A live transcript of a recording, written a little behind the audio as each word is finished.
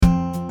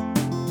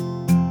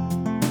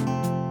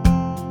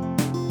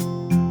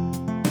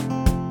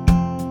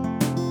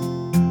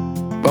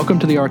Welcome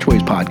to the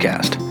Archways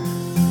Podcast.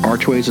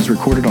 Archways is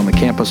recorded on the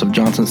campus of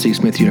Johnson C.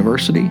 Smith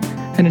University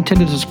and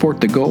intended to support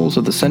the goals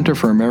of the Center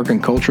for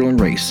American Culture and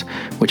Race,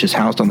 which is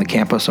housed on the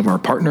campus of our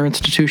partner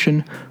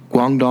institution,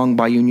 Guangdong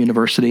Baiyun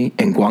University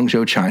in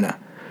Guangzhou, China.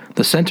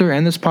 The center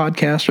and this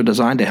podcast are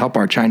designed to help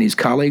our Chinese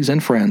colleagues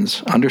and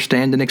friends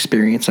understand and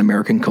experience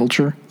American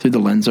culture through the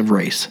lens of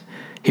race.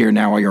 Here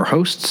now are your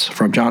hosts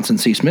from Johnson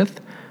C. Smith,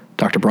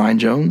 Dr. Brian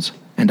Jones,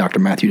 and Dr.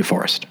 Matthew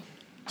DeForrest.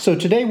 So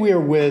today we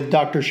are with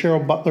Dr.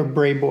 Cheryl Butler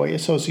Brayboy,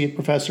 Associate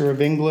Professor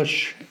of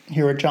English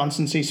here at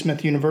Johnson C.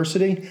 Smith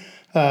University.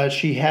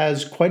 She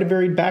has quite a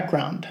varied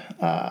background.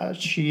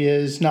 She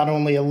is not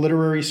only a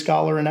literary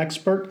scholar and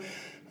expert,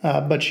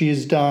 but she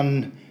has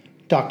done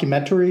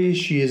documentaries,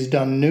 she has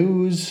done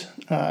news,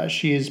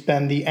 she has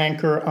been the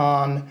anchor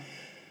on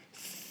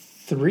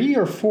 3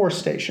 or 4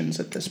 stations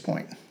at this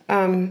point.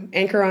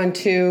 Anchor on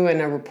 2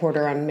 and a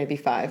reporter on maybe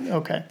 5.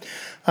 Okay.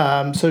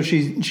 So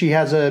she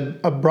has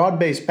a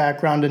broad-based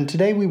background, and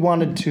today we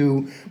wanted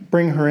to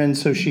bring her in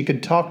so she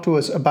could talk to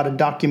us about a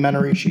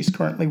documentary she's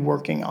currently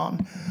working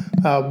on,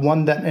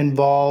 one that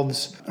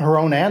involves her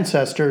own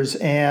ancestors,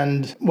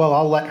 and, well,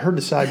 I'll let her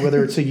decide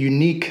whether it's a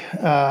unique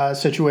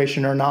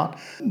situation or not,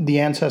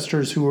 the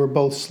ancestors who were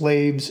both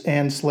slaves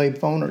and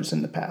slave owners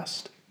in the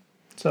past.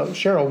 So,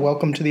 Cheryl,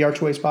 welcome to the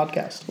Archways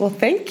Podcast. Well,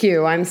 thank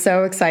you. I'm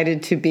so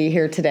excited to be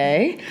here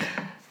today.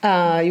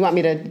 You want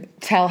me to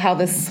tell how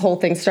this whole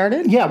thing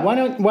started? Yeah, why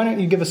don't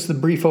you give us the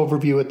brief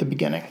overview at the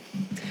beginning?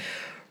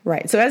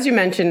 Right. So as you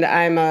mentioned,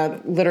 I'm a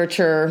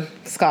literature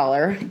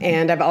scholar,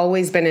 and I've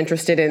always been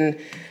interested in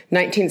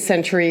 19th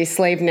century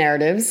slave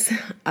narratives.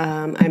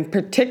 I'm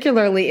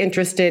particularly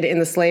interested in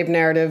the slave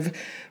narrative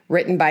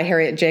written by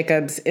Harriet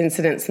Jacobs,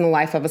 Incidents in the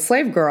Life of a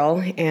Slave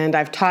Girl, and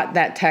I've taught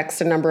that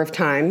text a number of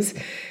times.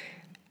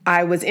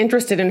 I was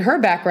interested in her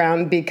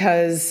background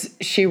because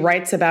she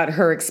writes about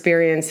her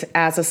experience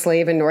as a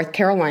slave in North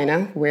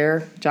Carolina,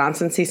 where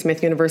Johnson C.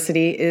 Smith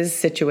University is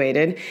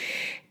situated.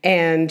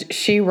 And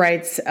she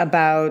writes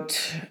about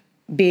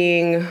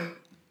being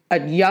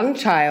a young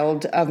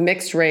child of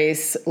mixed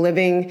race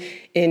living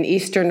in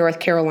eastern North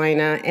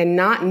Carolina and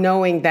not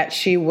knowing that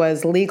she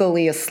was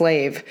legally a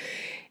slave.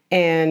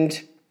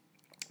 And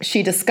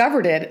she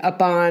discovered it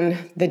upon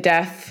the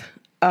death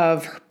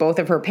of both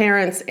of her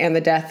parents and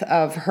the death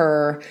of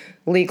her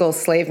legal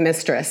slave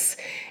mistress.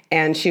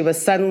 And she was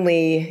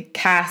suddenly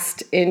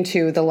cast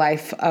into the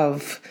life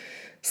of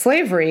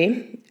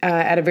slavery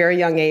at a very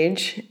young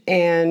age.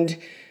 And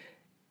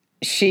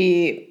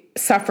she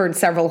suffered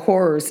several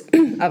horrors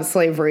of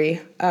slavery,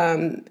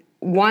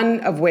 one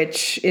of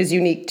which is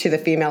unique to the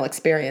female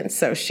experience.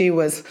 So she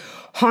was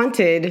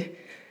haunted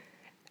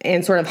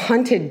and sort of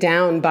hunted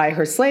down by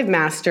her slave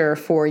master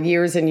for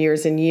years and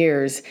years and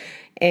years,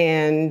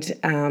 and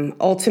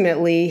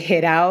ultimately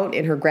hid out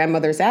in her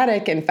grandmother's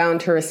attic and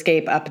found her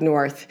escape up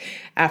north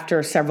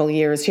after several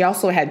years. She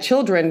also had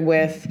children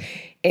with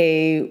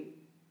a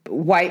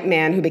white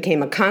man who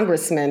became a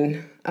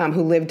congressman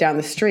who lived down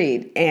the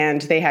street,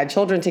 and they had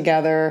children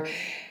together.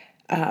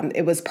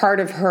 It was part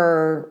of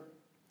her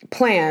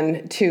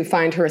plan to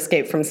find her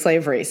escape from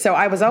slavery. So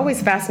I was always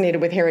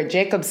fascinated with Harriet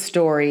Jacobs'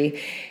 story,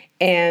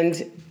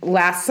 and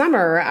last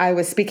summer I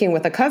was speaking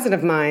with a cousin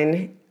of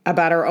mine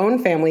about our own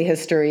family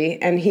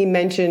history, and he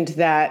mentioned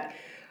that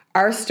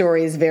our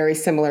story is very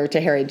similar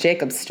to Harriet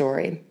Jacobs'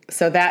 story.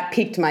 So that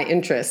piqued my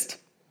interest.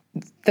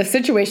 The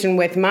situation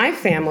with my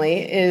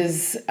family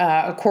is,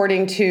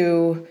 according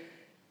to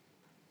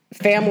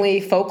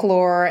family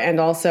folklore and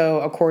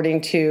also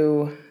according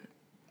to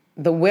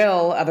the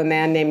will of a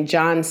man named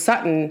John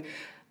Sutton,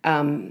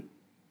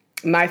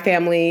 my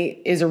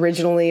family is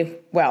originally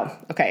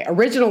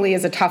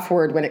is a tough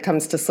word when it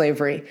comes to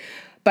slavery.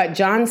 But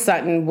John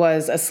Sutton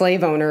was a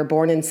slave owner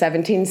born in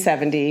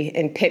 1770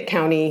 in Pitt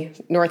County,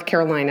 North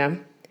Carolina.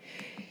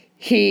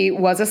 He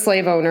was a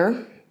slave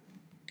owner,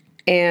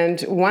 and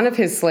one of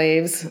his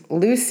slaves,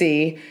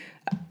 Lucy,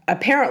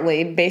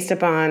 apparently, based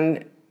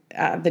upon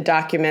the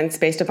documents,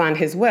 based upon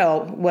his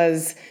will,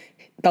 was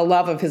the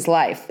love of his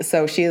life.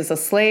 So she is a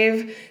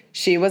slave.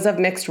 She was of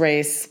mixed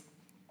race.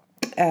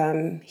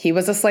 He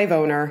was a slave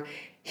owner.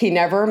 He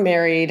never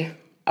married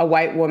a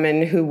white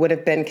woman who would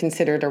have been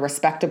considered a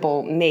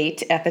respectable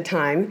mate at the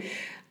time.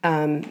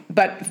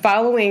 But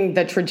following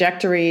the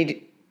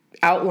trajectory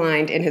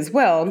outlined in his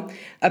will,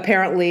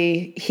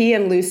 apparently he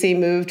and Lucy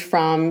moved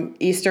from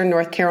eastern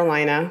North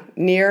Carolina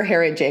near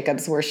Harriet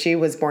Jacobs, where she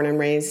was born and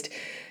raised.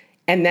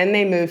 And then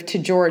they moved to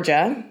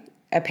Georgia,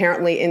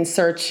 apparently in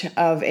search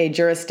of a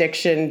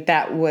jurisdiction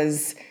that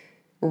was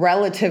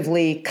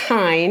relatively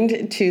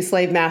kind to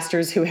slave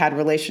masters who had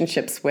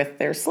relationships with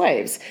their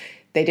slaves.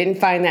 They didn't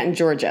find that in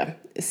Georgia.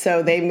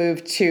 So they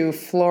moved to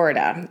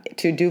Florida,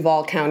 to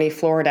Duval County,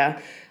 Florida,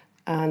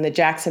 in the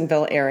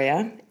Jacksonville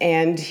area.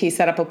 And he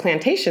set up a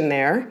plantation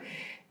there.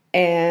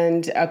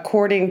 And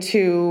according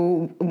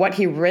to what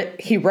he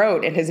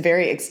wrote in his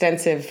very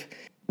extensive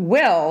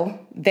will,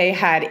 they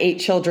had 8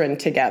 children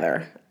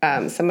together.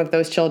 Some of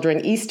those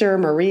children, Easter,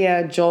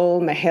 Maria,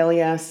 Joel,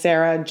 Mahalia,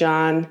 Sarah,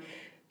 John,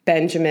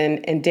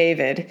 Benjamin, and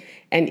David.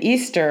 And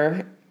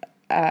Easter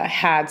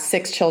had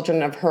 6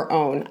 children of her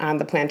own on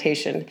the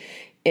plantation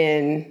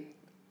in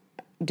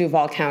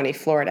Duval County,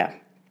 Florida.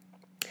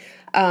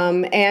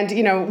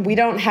 And we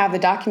don't have the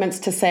documents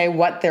to say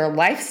what their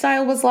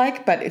lifestyle was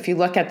like, but if you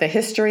look at the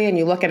history and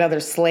you look at other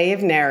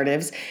slave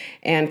narratives,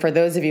 and for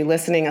those of you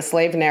listening, a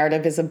slave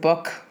narrative is a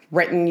book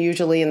written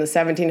usually in the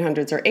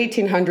 1700s or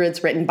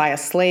 1800s, written by a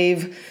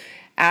slave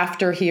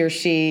after he or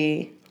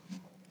she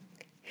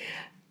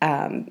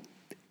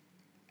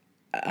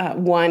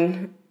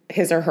won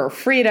his or her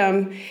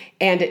freedom,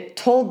 and it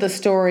told the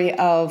story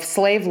of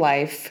slave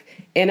life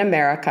in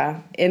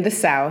America, in the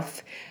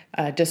South,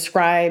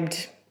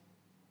 described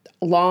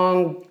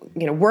long,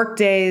 work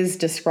days,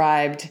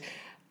 described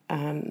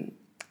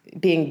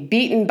being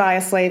beaten by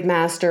a slave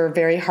master,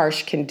 very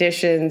harsh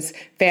conditions,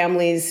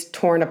 families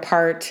torn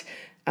apart,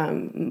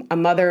 a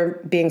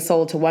mother being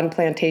sold to one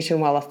plantation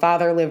while a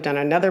father lived on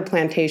another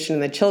plantation,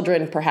 and the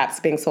children perhaps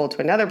being sold to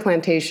another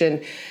plantation.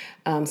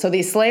 So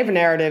these slave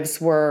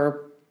narratives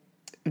were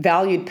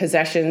valued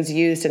possessions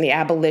used in the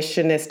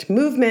abolitionist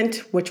movement,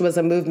 which was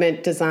a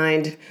movement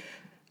designed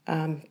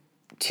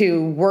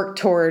to work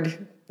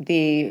toward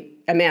the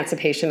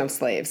emancipation of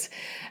slaves.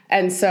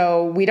 And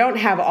so we don't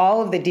have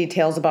all of the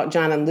details about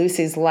John and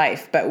Lucy's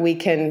life, but we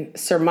can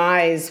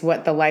surmise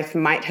what the life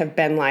might have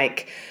been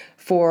like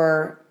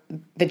for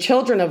the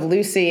children of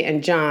Lucy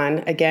and John.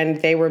 Again,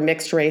 they were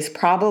mixed race.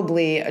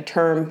 Probably a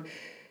term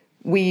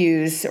we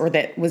use, or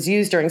that was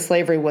used during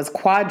slavery, was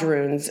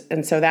quadroons.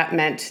 And so that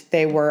meant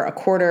they were a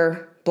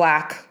quarter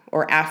black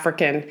or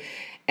African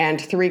and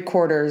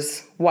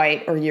 3/4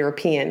 white or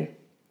European.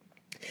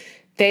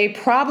 They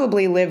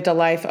probably lived a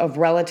life of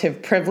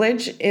relative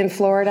privilege in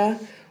Florida,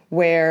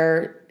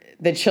 where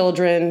the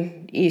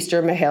children,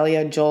 Easter,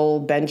 Mahalia,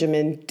 Joel,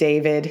 Benjamin,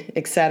 David,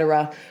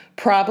 etc.,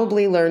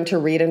 probably learned to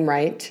read and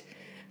write.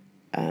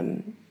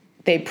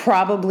 They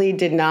probably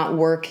did not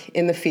work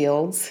in the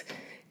fields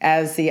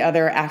as the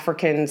other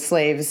African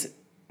slaves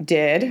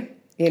did.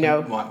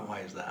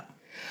 Why is that?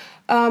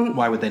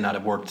 Why would they not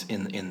have worked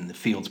in the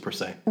fields per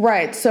se?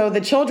 Right. So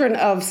the children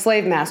of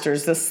slave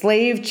masters, the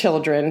enslaved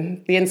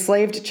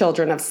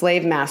children of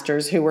slave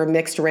masters who were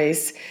mixed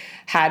race,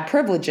 had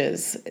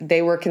privileges.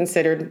 They were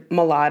considered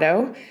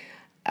mulatto.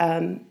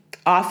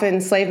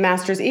 Often slave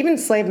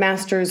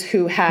masters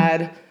who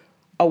had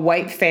a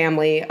white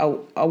family,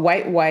 a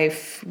white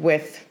wife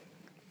with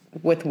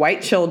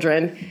white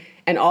children,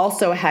 and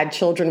also had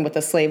children with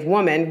a slave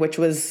woman, which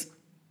was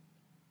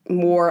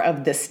more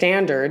of the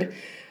standard.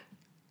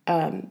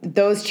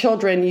 Those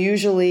children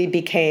usually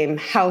became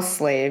house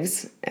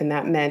slaves, and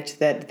that meant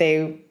that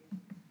they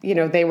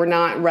were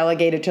not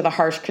relegated to the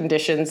harsh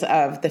conditions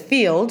of the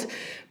field,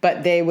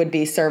 but they would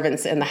be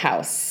servants in the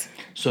house.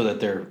 So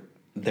that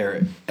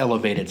their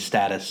elevated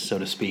status, so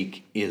to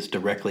speak, is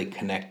directly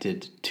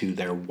connected to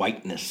their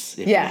whiteness,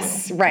 if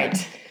yes, you will.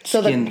 Right.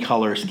 Skin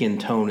color, skin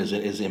tone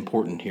is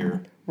important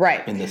here.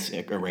 Right. In this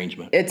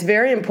arrangement. It's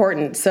very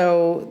important.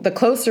 So the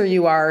closer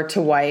you are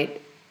to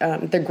white,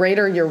 the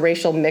greater your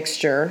racial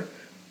mixture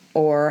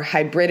or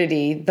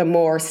hybridity, the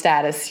more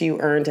status you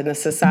earned in the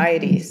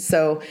society.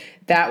 So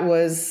that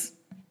was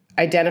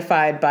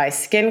identified by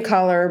skin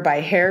color,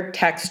 by hair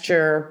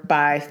texture,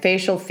 by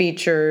facial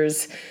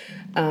features,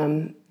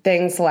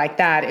 things like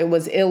that. It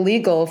was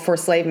illegal for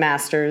slave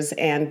masters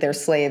and their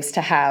slaves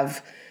to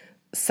have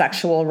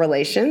sexual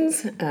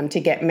relations, to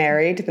get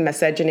married. The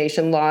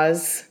miscegenation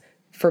laws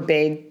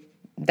forbade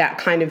that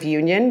kind of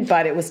union,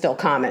 but it was still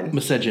common.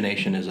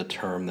 Miscegenation is a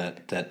term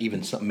that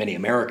even many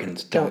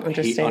Americans don't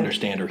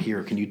understand or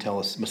hear. Can you tell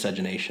us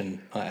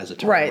miscegenation as a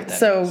term? Right.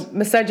 So means?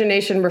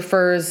 Miscegenation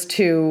refers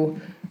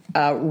to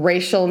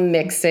racial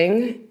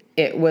mixing.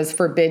 It was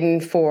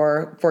forbidden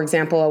for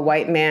example, a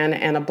white man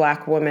and a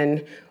black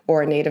woman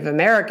or a Native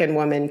American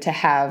woman to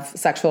have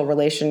sexual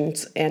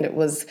relations, and it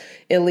was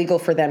illegal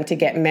for them to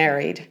get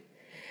married.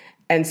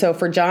 And so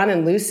for John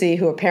and Lucy,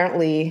 who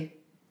apparently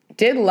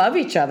did love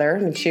each other. I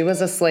mean, she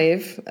was a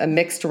slave, a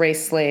mixed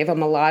race slave, a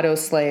mulatto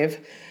slave.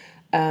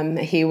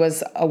 He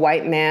was a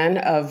white man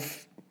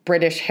of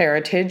British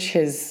heritage.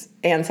 His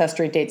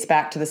ancestry dates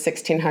back to the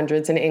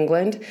 1600s in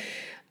England.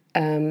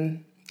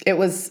 It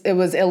was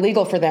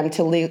illegal for them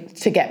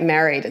to get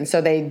married, and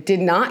so they did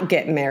not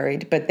get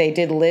married, but they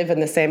did live in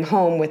the same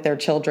home with their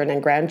children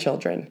and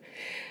grandchildren.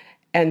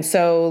 And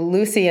so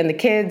Lucy and the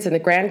kids and the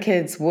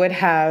grandkids would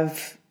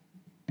have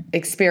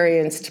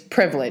experienced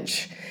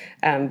privilege.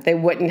 They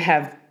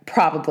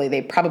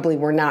probably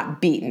were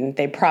not beaten.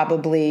 They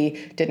probably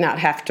did not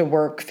have to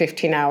work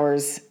 15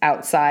 hours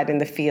outside in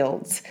the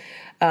fields.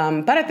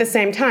 But at the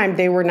same time,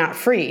 they were not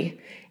free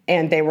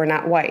and they were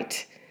not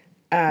white.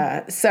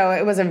 So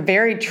it was a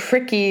very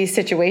tricky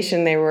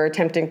situation they were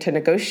attempting to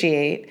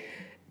negotiate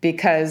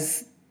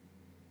because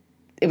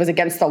it was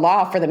against the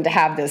law for them to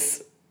have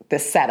this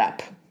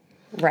setup,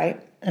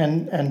 right?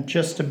 And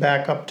just to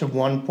back up to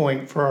one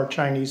point for our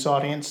Chinese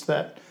audience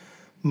that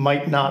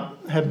might not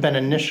have been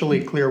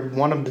initially clear,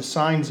 one of the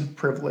signs of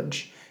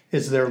privilege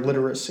is their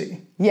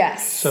literacy.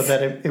 Yes. So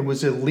that it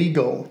was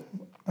illegal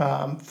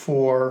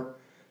for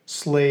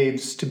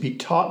slaves to be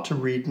taught to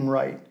read and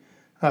write.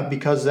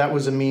 because that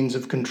was a means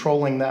of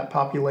controlling that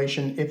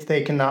population. If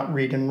they cannot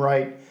read and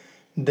write,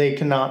 they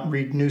cannot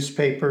read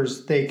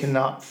newspapers, they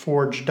cannot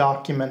forge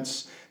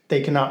documents,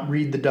 they cannot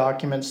read the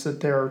documents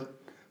that they're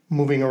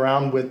moving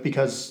around with,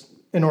 because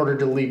in order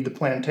to leave the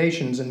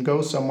plantations and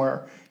go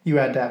somewhere, you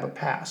had to have a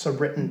pass, a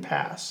written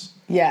pass.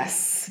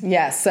 Yes.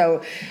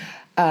 So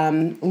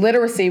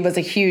literacy was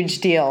a huge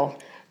deal.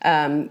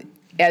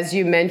 As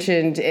you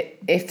mentioned,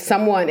 if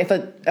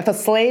a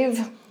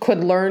slave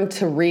could learn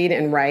to read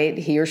and write,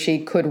 he or she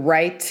could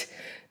write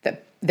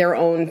their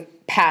own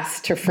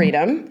path to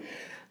freedom.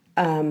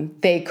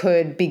 They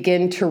could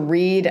begin to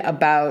read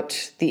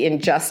about the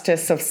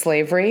injustice of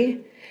slavery.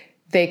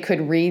 They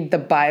could read the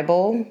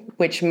Bible,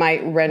 which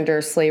might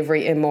render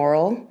slavery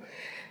immoral.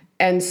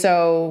 And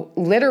so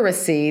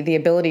literacy, the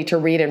ability to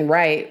read and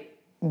write,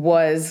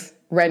 was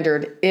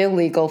rendered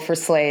illegal for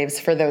slaves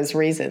for those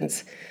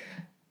reasons.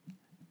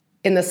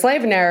 In the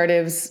slave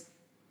narratives,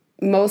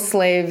 most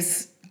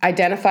slaves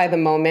identify the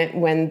moment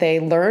when they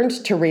learned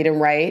to read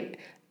and write,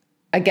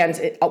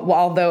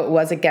 although it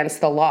was against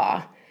the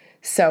law.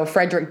 So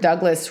Frederick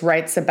Douglass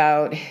writes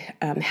about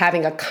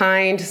having a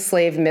kind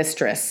slave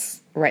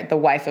mistress, right, the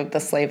wife of the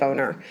slave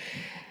owner.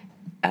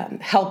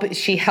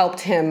 She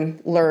helped him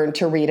learn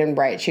to read and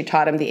write. She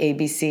taught him the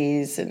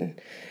ABCs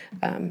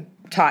and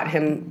taught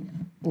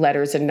him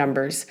letters and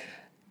numbers.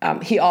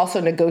 He also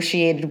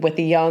negotiated with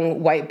the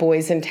young white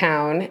boys in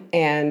town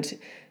and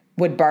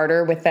would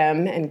barter with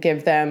them and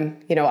give them,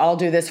 I'll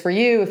do this for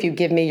you if you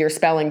give me your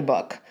spelling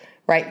book,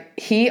 right?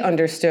 He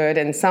understood,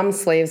 and some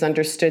slaves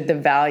understood, the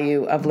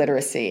value of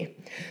literacy.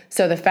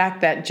 So the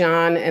fact that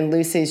John and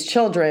Lucy's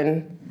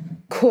children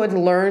could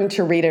learn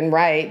to read and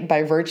write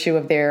by virtue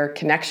of their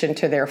connection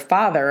to their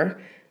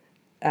father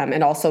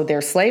and also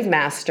their slave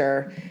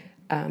master,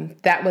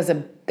 that was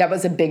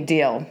a big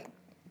deal,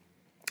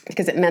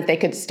 because it meant they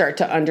could start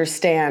to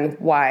understand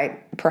why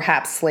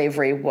perhaps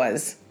slavery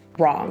was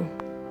wrong.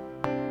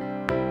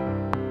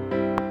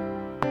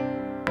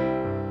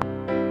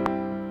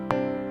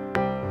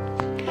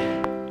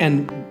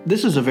 And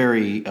this is a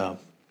very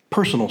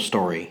personal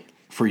story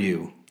for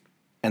you.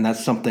 And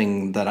that's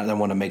something that I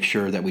want to make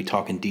sure that we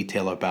talk in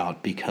detail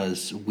about,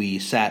 because we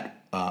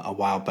sat a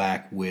while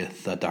back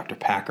with Dr.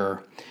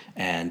 Packer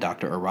and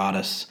Dr.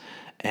 Aratus,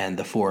 and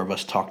the four of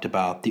us talked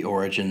about the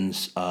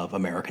origins of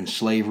American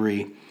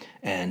slavery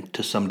and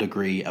to some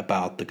degree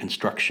about the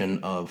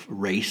construction of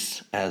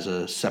race as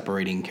a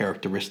separating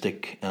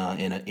characteristic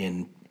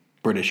in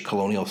British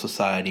colonial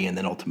society and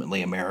then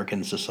ultimately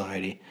American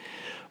society.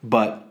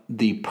 But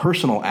the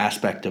personal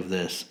aspect of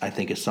this, I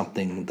think, is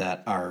something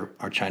that our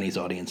Chinese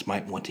audience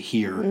might want to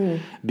hear,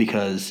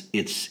 because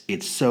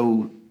it's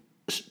so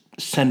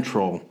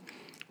central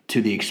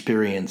to the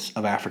experience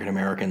of African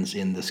Americans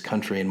in this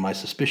country. And my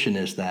suspicion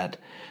is that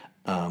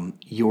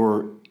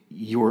your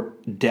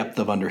depth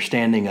of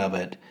understanding of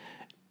it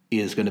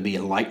is going to be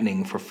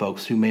enlightening for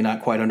folks who may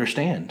not quite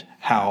understand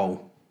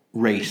how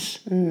race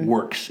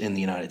works in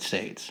the United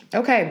States.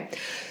 Okay.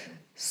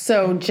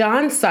 So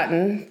John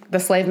Sutton, the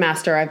slave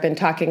master I've been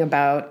talking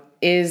about,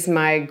 is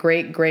my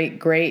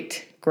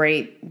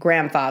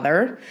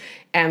great-great-great-great-grandfather,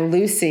 and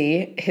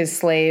Lucy, his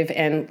slave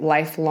and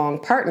lifelong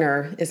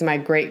partner, is my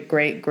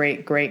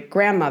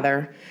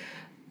great-great-great-great-grandmother.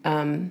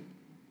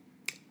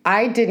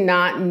 I did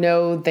not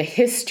know the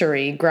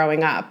history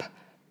growing up,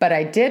 but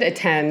I did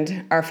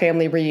attend our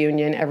family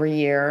reunion every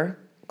year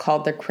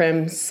called the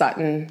Crim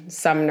Sutton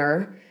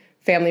Sumner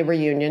family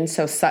reunion.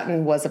 So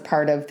Sutton was a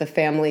part of the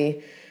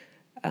family,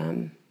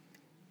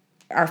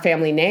 our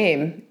family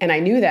name, and I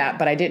knew that,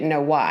 but I didn't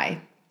know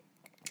why.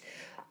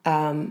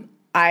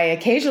 I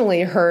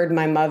occasionally heard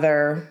my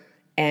mother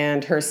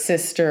and her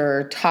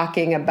sister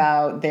talking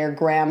about their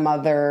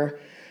grandmother,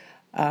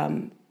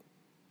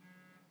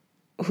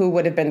 who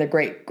would have been the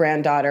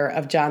great-granddaughter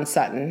of John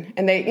Sutton.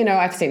 And they,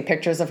 I've seen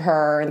pictures of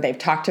her, and they've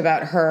talked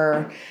about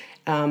her.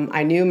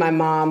 I knew my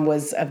mom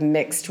was of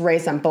mixed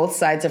race on both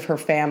sides of her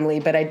family,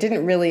 but I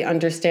didn't really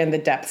understand the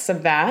depths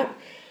of that.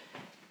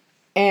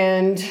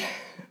 And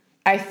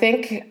I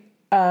think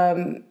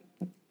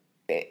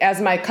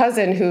as my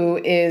cousin, who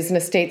is an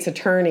estate's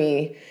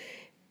attorney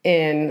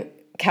in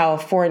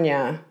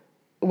California,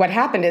 what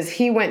happened is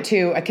he went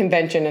to a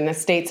convention, an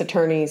estate's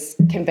attorney's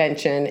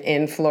convention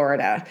in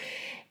Florida.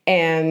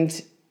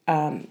 And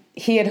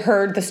he had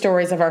heard the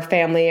stories of our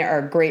family.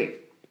 Our great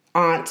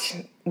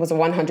aunt was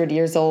 100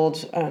 years old.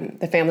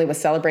 The family was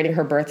celebrating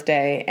her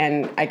birthday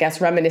and I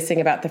guess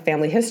reminiscing about the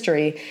family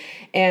history.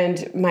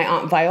 And my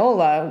Aunt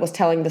Viola was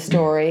telling the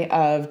story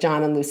of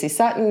John and Lucy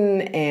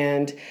Sutton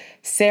and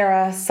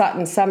Sarah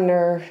Sutton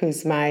Sumner,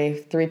 who's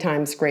my 3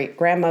 times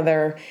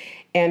great-grandmother.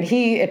 And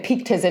it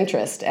piqued his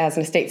interest as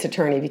an estate's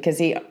attorney because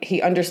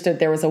he understood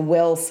there was a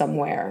will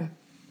somewhere.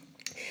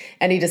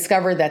 And he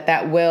discovered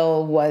that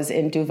will was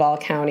in Duval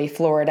County,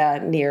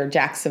 Florida, near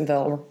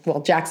Jacksonville,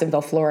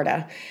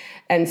 Florida.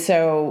 And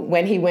so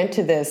when he went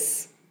to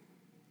this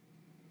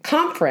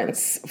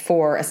conference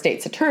for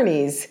estate's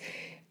attorneys,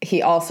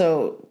 he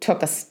also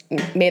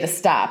made a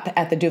stop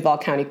at the Duval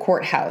County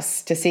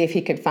Courthouse to see if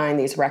he could find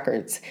these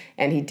records,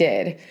 and he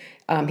did.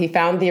 He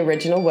found the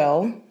original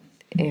will,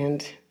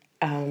 and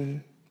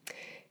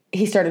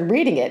he started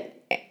reading it.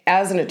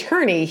 As an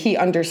attorney, he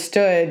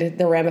understood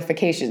the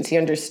ramifications. He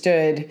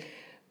understood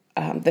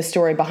the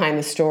story behind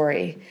the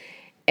story.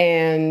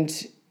 And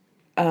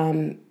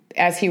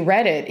as he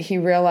read it, he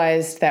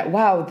realized that,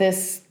 wow,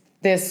 this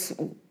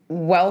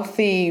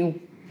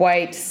wealthy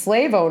white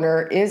slave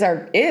owner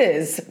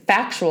is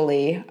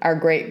factually our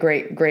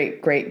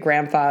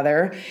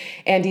great-great-great-great-grandfather.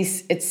 And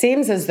it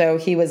seems as though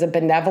he was a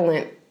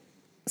benevolent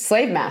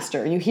slave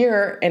master. You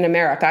hear in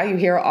America, you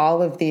hear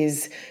all of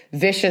these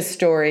vicious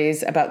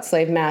stories about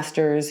slave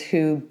masters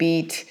who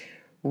beat,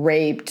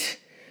 raped,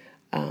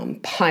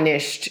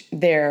 punished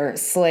their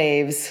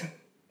slaves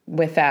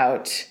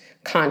without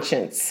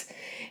conscience.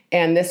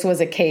 And this was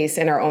a case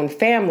in our own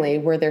family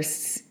where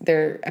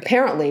there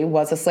apparently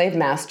was a slave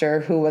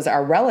master who was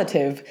our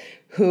relative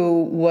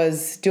who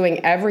was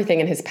doing everything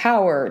in his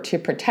power to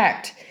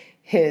protect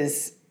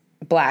his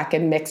Black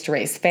and mixed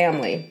race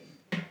family.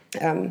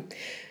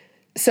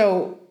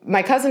 So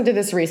my cousin did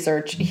this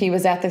research. He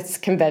was at this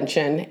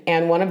convention,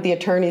 and one of the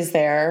attorneys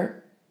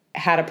there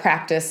had a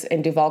practice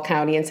in Duval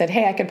County and said,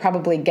 hey, I could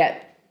probably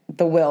get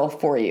the will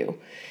for you.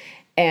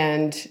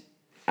 And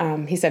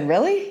he said,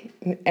 really?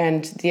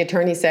 And the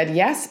attorney said,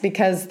 yes,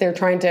 because they're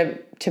trying to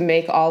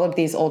make all of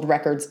these old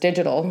records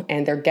digital,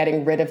 and they're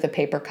getting rid of the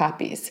paper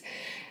copies.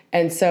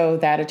 And so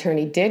that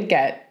attorney did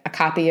get a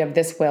copy of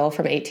this will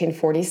from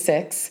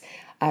 1846.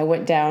 I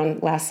went down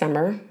last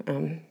summer,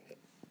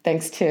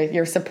 thanks to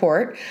your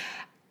support,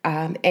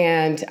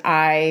 and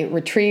I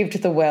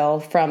retrieved the will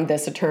from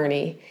this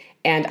attorney,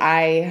 and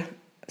I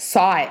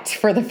saw it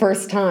for the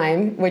first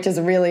time, which is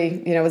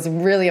really, it was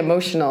really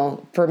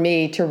emotional for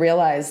me to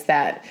realize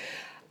that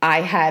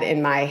I had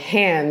in my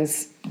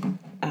hands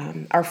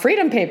our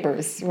freedom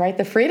papers, right?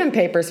 The freedom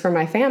papers for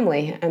my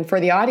family. And for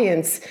the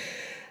audience,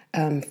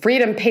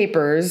 freedom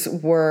papers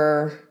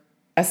were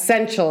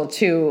essential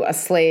to a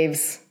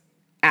slave's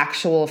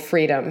actual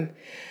freedom.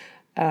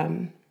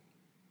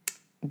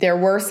 There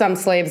were some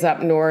slaves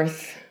up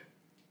north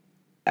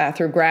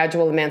through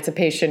gradual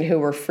emancipation who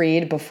were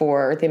freed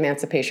before the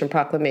Emancipation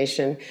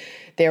Proclamation.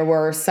 There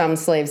were some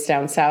slaves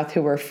down south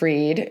who were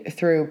freed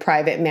through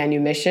private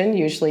manumission,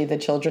 usually the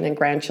children and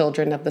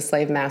grandchildren of the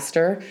slave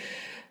master.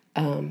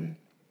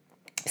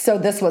 So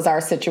this was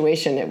our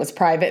situation. It was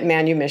private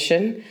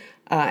manumission.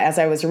 As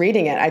I was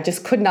reading it, I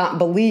just could not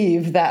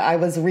believe that I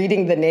was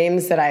reading the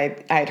names that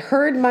I'd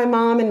heard my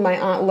mom and my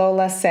Aunt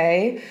Lola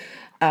say,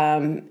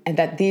 and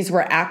that these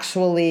were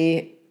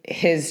actually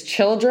his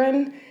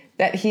children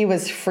that he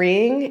was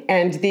freeing,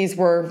 and these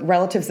were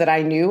relatives that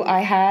I knew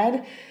I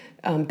had,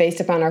 based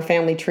upon our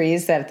family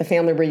trees that at the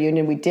family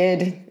reunion we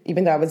did,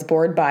 even though I was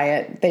bored by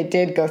it, they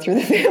did go through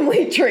the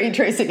family tree,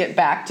 tracing it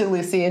back to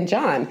Lucy and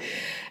John.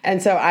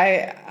 And so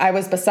I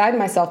was beside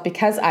myself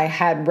because I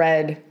had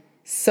read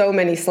so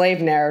many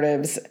slave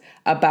narratives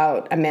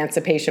about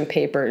emancipation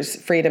papers,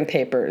 freedom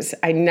papers.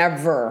 I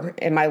never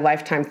in my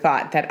lifetime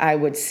thought that I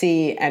would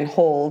see and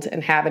hold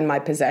and have in my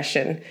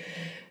possession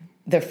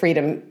the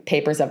freedom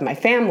papers of my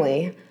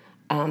family.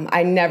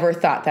 I never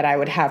thought that I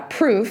would have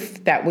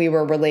proof that we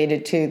were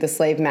related to the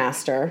slave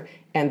master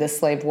and the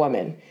slave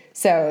woman.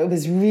 So it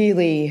was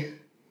really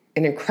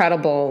an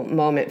incredible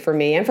moment for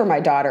me and for my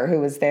daughter who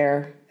was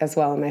there as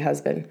well, and my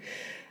husband.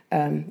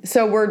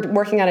 So we're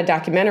working on a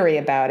documentary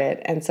about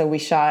it. And so we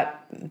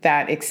shot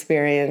that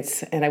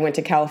experience, and I went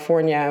to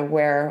California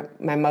where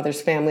my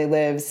mother's family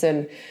lives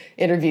and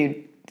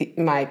interviewed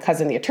my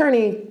cousin, the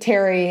attorney,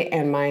 Terry,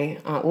 and my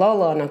Aunt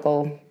Lola and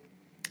Uncle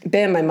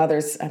Bim, my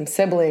mother's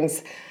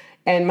siblings.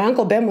 And my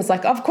Uncle Bim was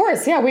like, of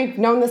course, yeah, we've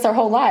known this our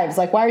whole lives.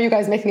 Like, why are you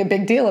guys making a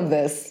big deal of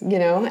this?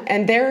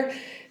 And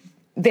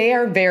they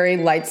are very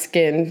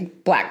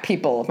light-skinned Black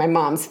people, my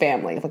mom's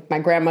family. Like my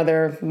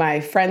grandmother, my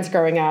friends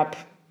growing up,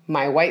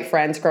 my white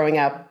friends growing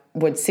up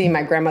would see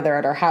my grandmother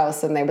at our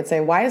house, and they would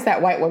say, why is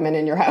that white woman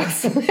in your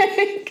house?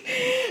 Like,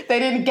 they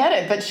didn't get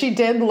it, but she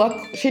did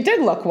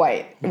look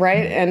white,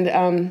 right?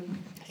 And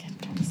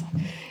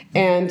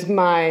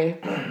my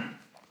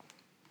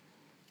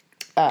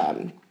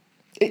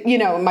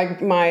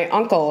my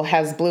uncle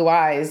has blue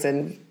eyes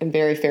and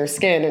very fair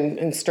skin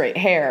and straight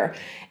hair.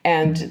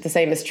 And the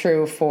same is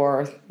true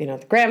for,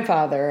 the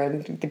grandfather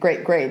and the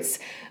great-greats.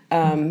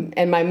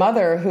 And my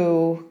mother,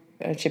 who,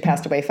 she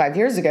passed away 5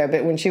 years ago,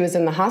 but when she was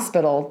in the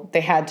hospital,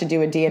 they had to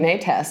do a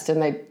DNA test.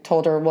 And they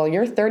told her, well,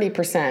 you're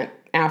 30%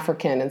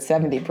 African and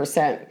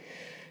 70%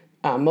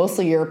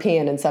 mostly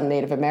European and some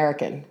Native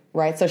American,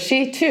 right? So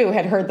she, too,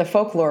 had heard the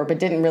folklore but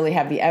didn't really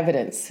have the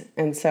evidence.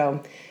 And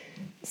so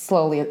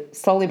slowly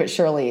but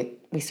surely,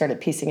 we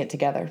started piecing it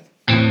together.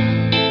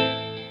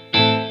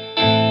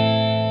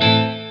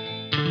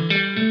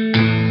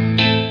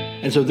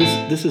 And so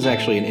this is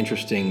actually an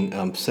interesting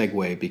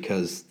segue,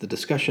 because the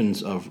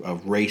discussions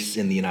of race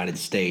in the United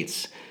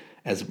States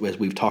as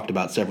we've talked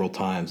about several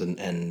times,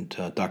 and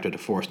Dr.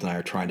 DeForrest and I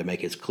are trying to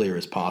make it as clear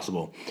as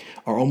possible,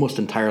 are almost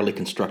entirely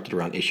constructed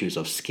around issues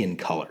of skin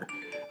color.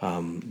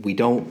 We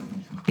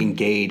don't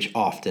engage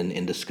often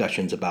in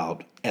discussions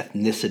about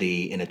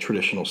ethnicity in a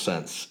traditional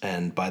sense,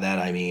 and by that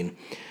I mean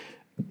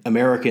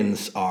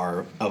Americans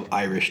are of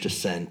Irish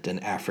descent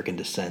and African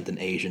descent and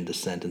Asian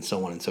descent and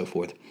so on and so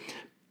forth.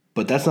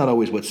 But that's not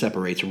always what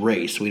separates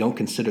race. We don't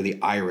consider the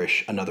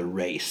Irish another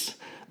race.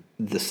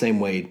 The same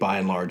way, by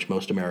and large,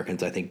 most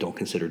Americans, I think, don't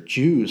consider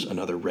Jews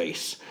another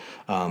race.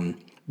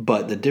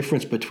 But the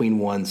difference between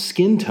one's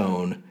skin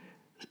tone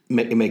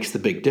makes the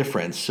big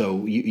difference.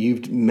 So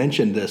you've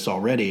mentioned this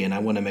already, and I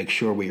want to make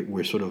sure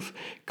we're sort of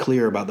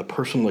clear about the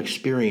personal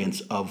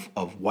experience of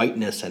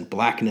whiteness and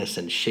blackness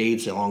and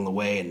shades along the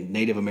way, and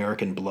Native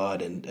American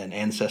blood and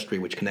ancestry,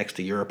 which connects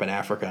to Europe and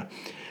Africa.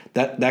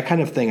 That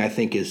kind of thing, I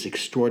think, is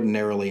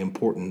extraordinarily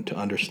important to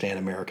understand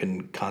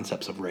American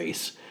concepts of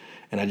race.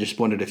 And I just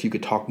wondered if you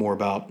could talk more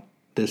about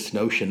this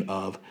notion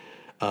of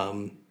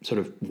sort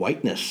of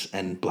whiteness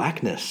and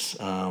blackness,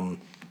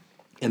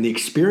 and the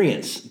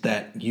experience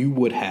that you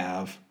would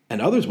have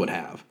and others would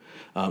have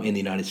in the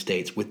United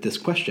States with this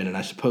question. And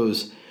I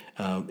suppose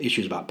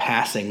issues about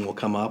passing will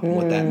come up and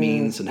what that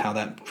means and how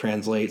that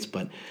translates.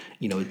 But,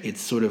 it's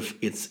sort of,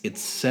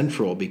 it's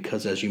central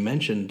because, as you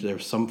mentioned,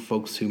 there's some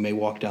folks who may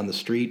walk down the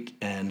street,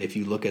 and if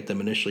you look at them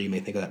initially, you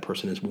may think that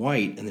person is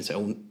white, and they say,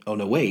 oh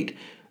no, wait.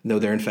 No,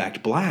 they're in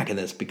fact black, and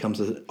this becomes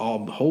a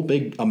whole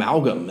big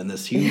amalgam in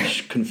this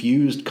huge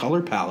confused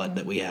color palette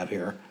that we have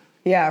here.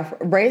 Yeah,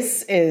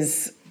 race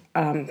is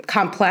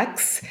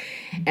complex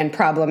and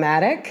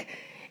problematic,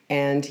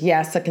 and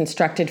yes, a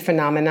constructed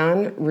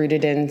phenomenon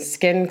rooted in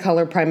skin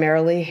color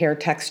primarily, hair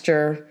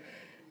texture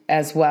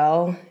as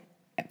well,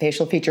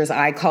 facial features,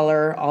 eye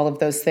color, all of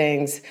those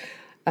things.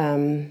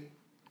 And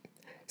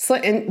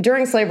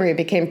during slavery, it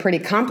became pretty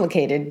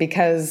complicated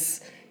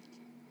because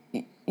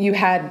you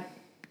had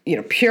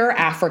pure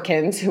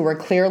Africans who were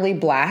clearly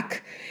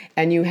black,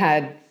 and you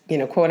had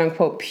quote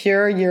unquote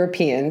pure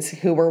Europeans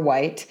who were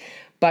white,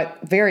 but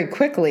very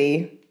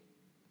quickly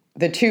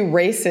the two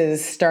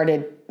races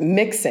started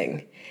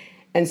mixing.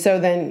 And so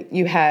then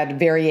you had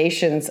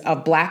variations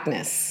of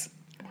blackness.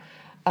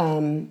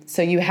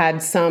 So you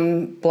had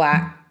some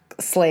black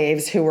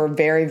slaves who were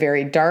very,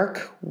 very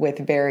dark with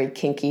very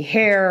kinky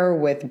hair,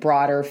 with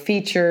broader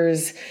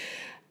features.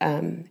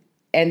 And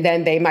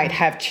then they might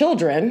have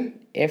children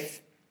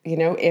if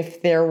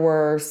there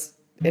was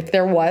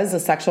a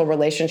sexual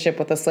relationship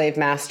with a slave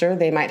master,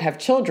 they might have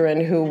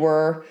children who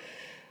were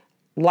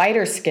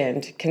lighter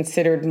skinned,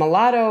 considered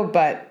mulatto,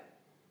 but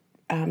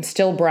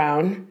still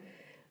brown,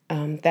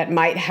 that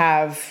might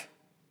have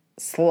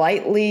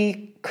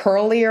slightly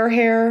curlier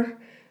hair.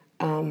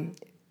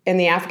 In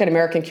the African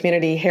American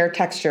community, hair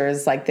texture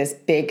is like this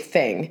big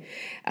thing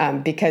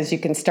because you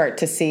can start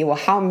to see, well,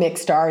 how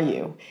mixed are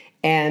you?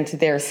 And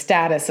their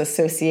status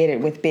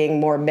associated with being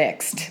more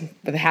mixed,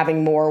 with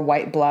having more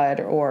white blood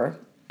or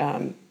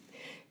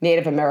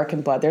Native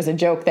American blood. There's a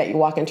joke that you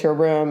walk into a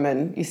room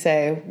and you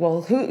say,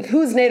 well,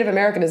 who's Native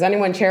American? Is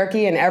anyone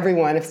Cherokee? And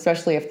everyone,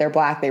 especially if they're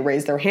black, they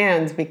raise their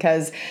hands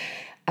because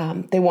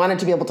they wanted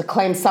to be able to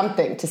claim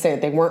something to say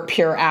that they weren't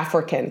pure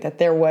African, that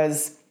there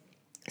was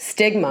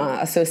stigma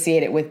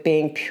associated with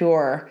being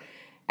pure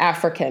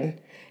African.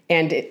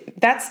 And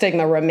that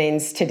stigma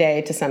remains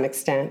today to some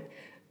extent.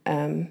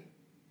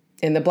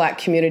 In the black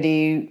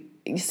community,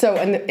 so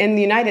in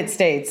the United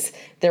States,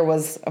 there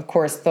was, of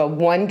course, the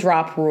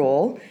one-drop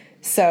rule.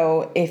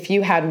 So if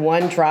you had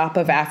one drop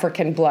of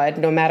African blood,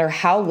 no matter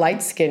how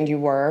light-skinned you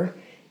were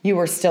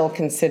still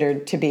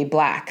considered to be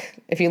black.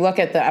 If you look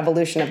at the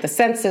evolution of the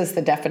census,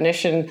 the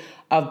definition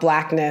of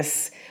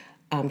blackness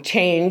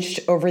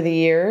changed over the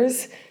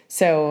years.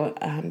 So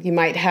you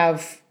might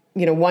have,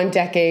 one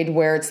decade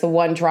where it's the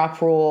one-drop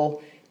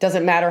rule.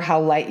 Doesn't matter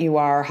how light you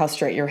are, how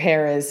straight your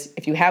hair is.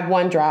 If you have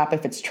one drop,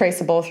 if it's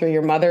traceable through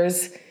your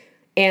mother's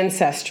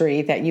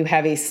ancestry, that you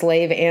have a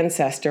slave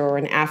ancestor or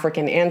an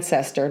African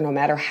ancestor, no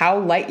matter how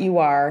light you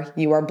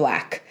are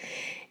black.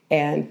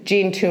 And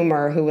Gene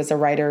Toomer, who was a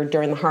writer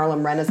during the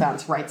Harlem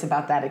Renaissance, writes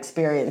about that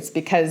experience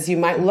because you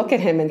might look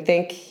at him and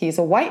think he's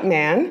a white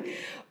man,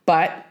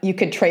 but you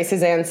could trace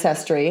his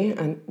ancestry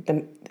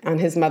on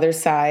his mother's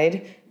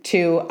side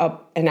to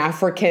an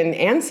African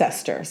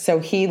ancestor. So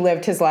he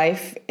lived his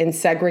life in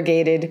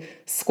segregated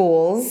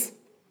schools,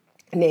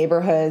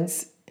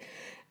 neighborhoods,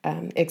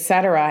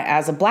 etc.,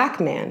 as a black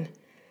man.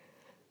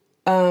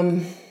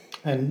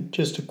 And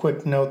just a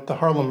quick note, the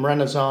Harlem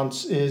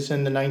Renaissance is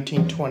in the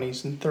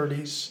 1920s and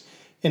 30s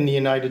in the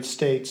United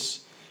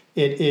States.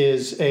 It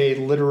is a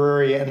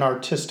literary and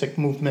artistic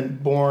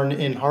movement born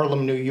in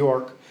Harlem, New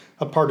York,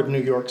 a part of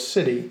New York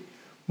City,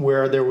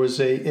 where there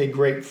was a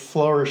great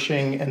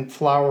flourishing and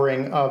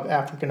flowering of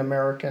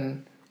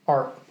African-American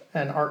art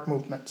and art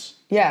movements.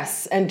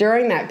 Yes, and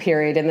during that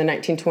period in the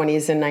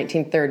 1920s and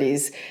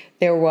 1930s,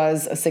 there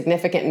was a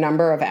significant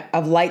number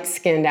of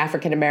light-skinned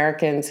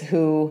African-Americans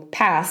who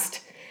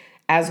passed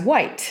as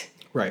white.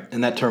 Right,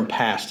 and that term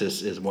past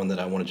is one that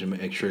I wanted to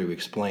make sure you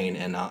explain,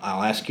 and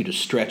I'll ask you to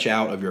stretch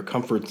out of your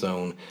comfort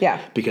zone.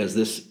 Yeah. Because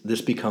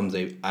this becomes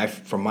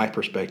from my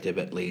perspective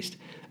at least,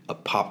 a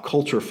pop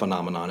culture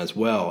phenomenon as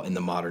well in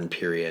the modern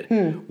period,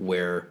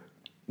 where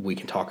we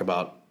can talk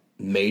about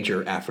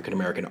major African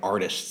American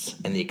artists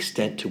and the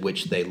extent to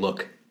which they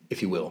look,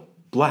 if you will,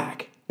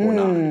 black or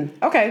not.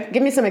 Okay,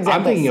 give me some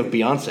examples. I'm thinking of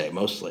Beyonce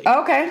mostly.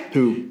 Okay.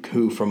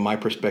 Who, from my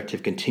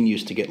perspective,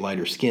 continues to get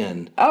lighter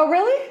skin. Oh,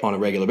 really? On a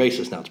regular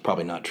basis. Now, it's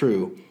probably not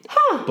true.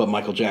 But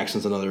Michael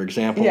Jackson's another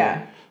example.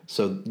 Yeah.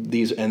 So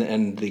these,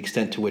 and the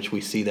extent to which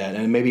we see that,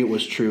 and maybe it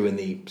was true in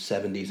the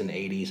 70s and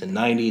 80s and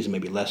 90s,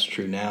 maybe less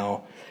true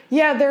now.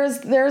 Yeah,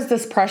 there's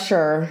this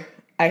pressure,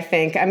 I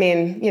think. I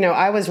mean,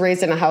 I was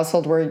raised in a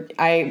household where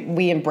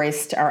we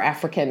embraced our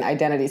African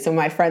identity. So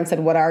my friend said,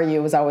 "What are you?"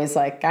 It was always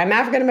like, "I'm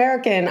African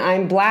American,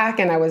 I'm black,"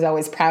 and I was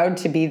always proud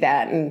to be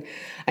that. And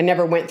I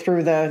never went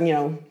through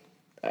the,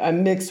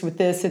 I'm mixed with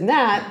this and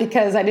that,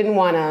 because I didn't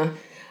want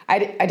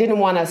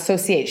to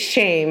associate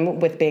shame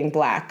with being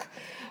black.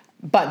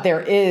 But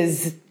there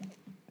is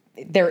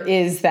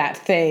that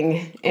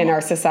thing in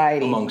our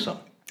society. Among some.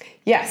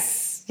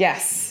 Yes.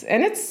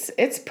 And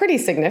it's pretty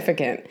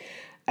significant.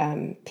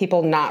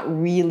 People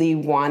not really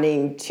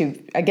wanting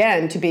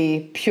to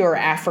be pure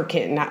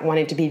African, not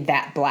wanting to be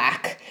that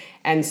black.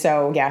 And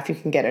so, if you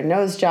can get a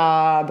nose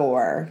job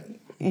or,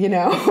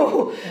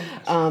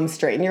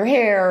 straighten your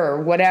hair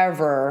or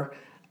whatever,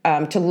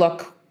 to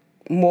look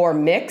more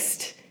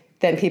mixed,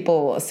 then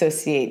people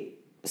associate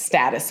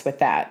status with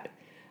that.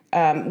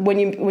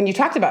 When you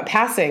talked about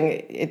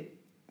passing, it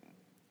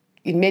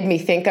made me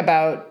think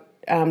about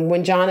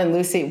when John and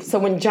Lucy. So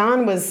when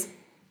John was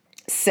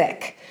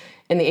sick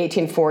in the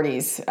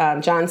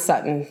 1840s, John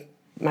Sutton,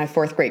 my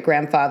fourth great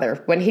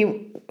grandfather, when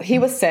he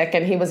was sick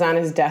and he was on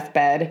his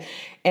deathbed,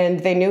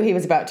 and they knew he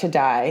was about to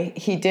die,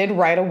 he did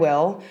write a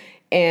will,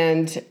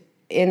 and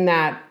in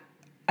that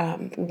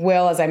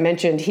will, as I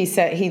mentioned, he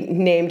said he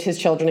named his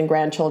children and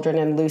grandchildren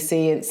and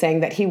Lucy, and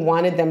saying that he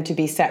wanted them to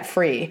be set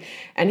free.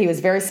 And he was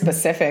very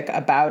specific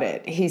about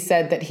it. He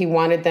said that he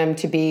wanted them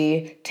to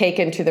be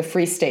taken to the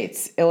free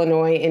states,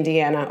 Illinois,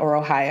 Indiana, or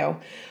Ohio.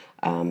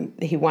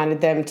 He wanted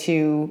them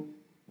to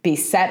be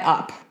set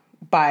up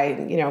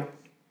by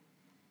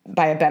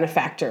a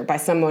benefactor, by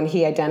someone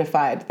he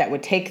identified that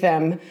would take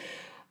them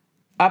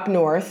up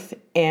north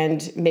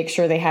and make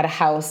sure they had a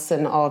house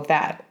and all of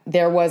that.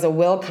 There was a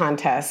will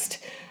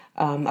contest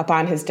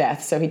upon his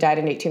death. So he died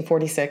in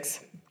 1846.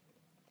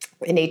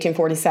 In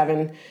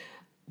 1847,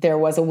 there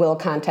was a will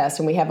contest,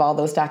 and we have all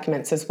those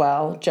documents as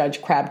well.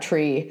 Judge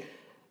Crabtree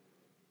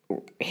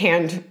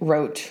hand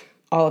wrote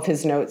all of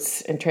his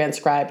notes and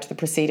transcribed the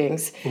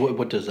proceedings.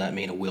 What does that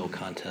mean, a will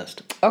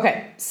contest?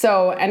 Okay,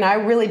 so, and I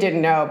really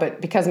didn't know,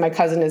 but because my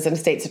cousin is an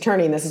state's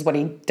attorney and this is what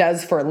he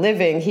does for a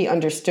living, he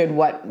understood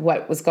what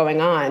was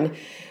going on.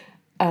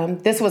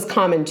 This was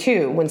common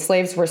too. When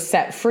slaves were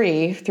set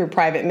free through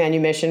private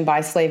manumission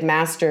by slave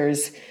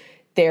masters,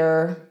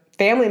 their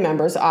family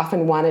members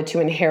often wanted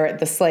to inherit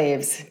the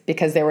slaves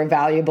because they were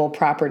valuable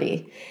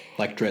property.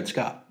 Like Dred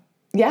Scott.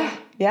 Yeah.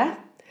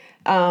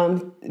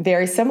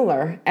 Very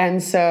similar.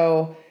 And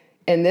so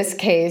in this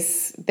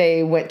case,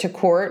 they went to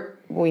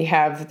court. We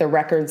have the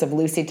records of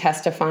Lucy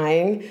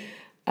testifying.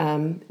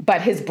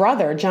 But his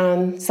brother,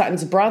 John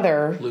Sutton's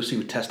brother...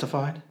 Lucy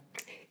testified?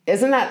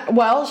 Isn't that...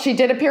 Well, she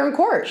did appear in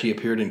court. She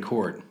appeared in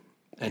court.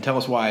 And tell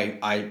us why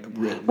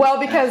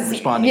because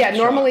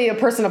normally a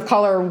person of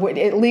color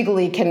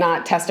legally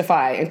cannot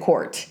testify in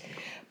court.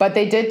 But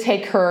they did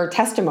take her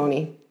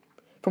testimony.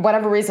 For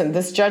whatever reason,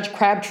 this Judge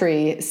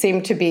Crabtree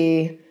seemed to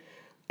be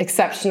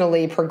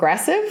exceptionally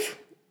progressive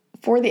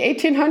for the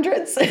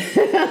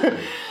 1800s.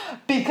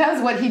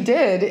 Because what he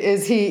did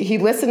is he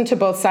listened to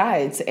both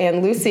sides,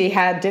 and Lucy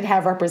did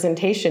have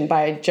representation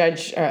by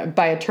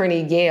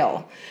Attorney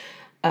Yale.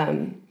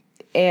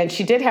 And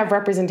she did have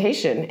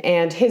representation,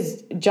 and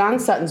John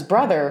Sutton's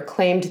brother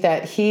claimed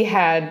that he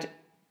had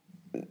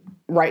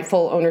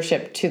rightful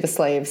ownership to the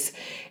slaves,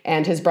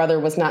 and his brother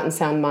was not in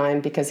sound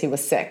mind because he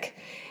was sick.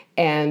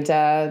 And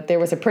there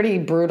was a pretty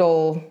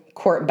brutal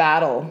court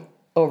battle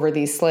over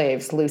these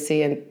slaves,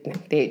 Lucy and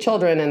the 8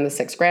 children and the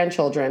 6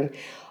 grandchildren.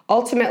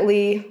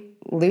 Ultimately,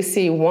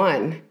 Lucy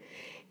won,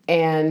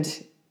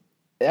 and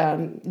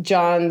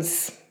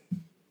John's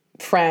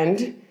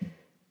friend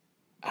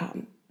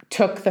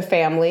took the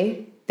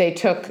family.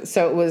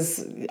 So it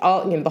was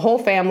all, the whole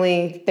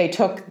family. They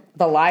took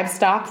the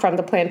livestock from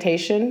the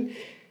plantation,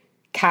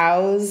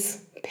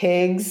 cows,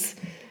 pigs,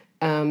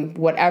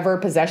 whatever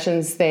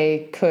possessions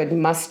they could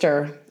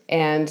muster,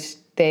 and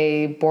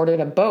they boarded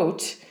a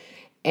boat,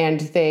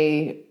 and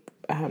they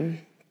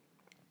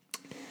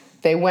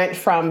went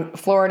from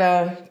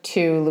Florida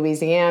to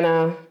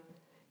Louisiana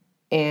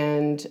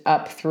and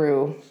up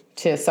through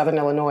to southern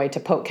Illinois, to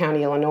Polk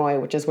County, Illinois,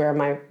 which is where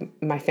my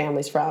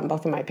family's from.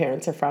 Both of my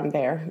parents are from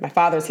there. My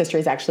father's history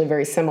is actually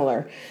very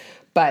similar.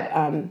 But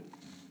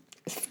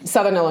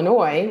southern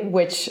Illinois,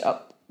 which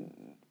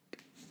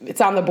it's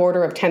on the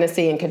border of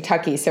Tennessee and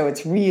Kentucky, so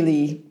it's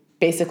really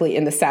basically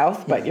in the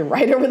south, but you're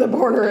right over the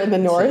border in the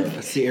north.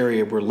 That's the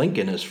area where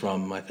Lincoln is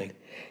from, I think.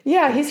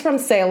 Yeah, he's from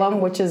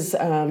Salem, which is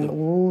a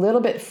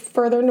little bit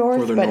further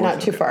north, but not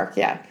too far.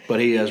 Yeah. But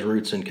he has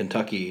roots in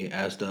Kentucky,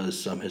 as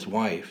does his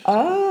wife.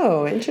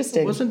 Oh,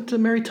 interesting. Wasn't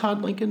Mary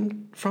Todd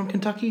Lincoln from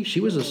Kentucky? She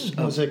was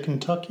Was it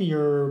Kentucky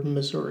or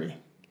Missouri?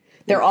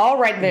 They're all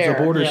right there. It's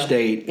a border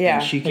state, Yeah.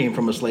 and she came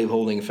from a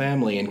slaveholding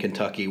family in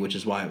Kentucky, which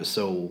is why it was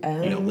so,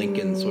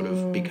 Lincoln sort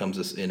of becomes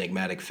this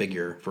enigmatic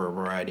figure for a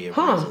variety of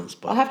reasons.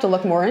 But, I'll have to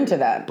look more into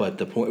that. But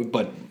the point,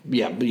 so,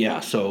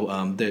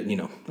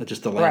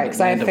 just the Right,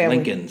 land of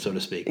Lincoln, so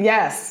to speak.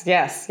 Yes.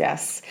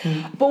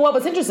 But what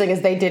was interesting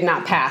is they did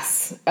not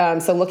pass.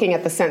 So looking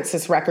at the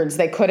census records,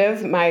 they could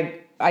have.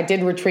 I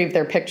did retrieve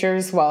their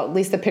pictures. Well, at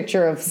least the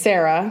picture of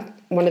Sarah,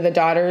 one of the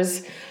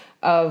daughters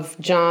of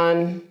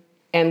John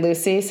and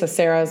Lucy. So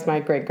Sarah is my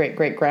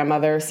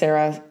great-great-great-grandmother,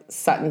 Sarah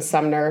Sutton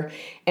Sumner,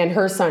 and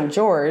her son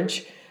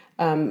George.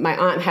 My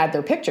aunt had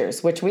their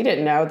pictures, which we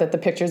didn't know that the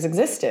pictures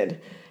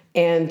existed.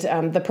 And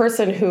the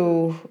person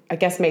who, I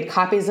guess, made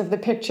copies of the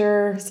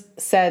pictures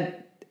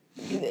said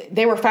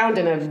they were found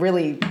in a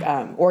really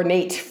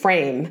ornate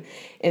frame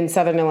in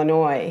southern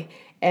Illinois.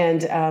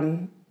 And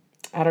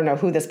I don't know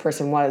who this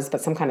person was, but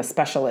some kind of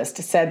specialist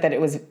said that it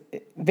was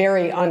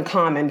very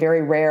uncommon,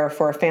 very rare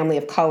for a family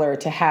of color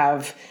to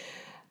have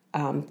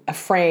a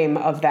frame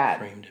of that.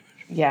 Framed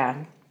image. Yeah.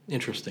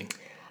 Interesting.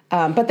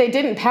 But they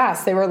didn't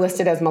pass. They were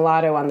listed as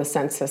mulatto on the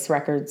census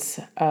records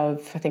of,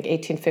 I think,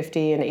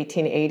 1850 and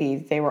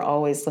 1880. They were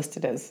always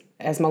listed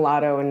as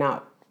mulatto and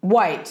not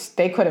white.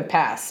 They could have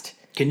passed.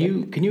 Can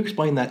you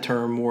explain that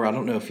term more? I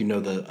don't know if you know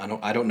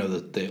I don't know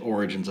the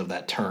origins of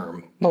that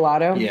term.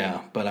 Mulatto?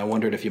 Yeah, but I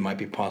wondered if you might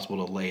be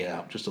possible to lay it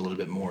out just a little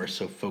bit more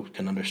so folks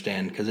can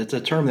understand, because it's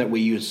a term that we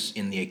use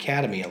in the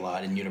academy a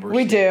lot in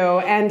university. We do,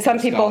 and some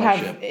people have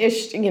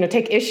scholarship.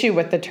 take issue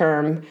with the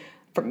term.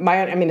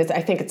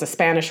 I think it's a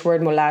Spanish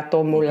word,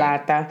 mulatto,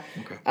 mulata,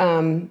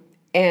 Okay.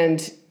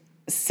 and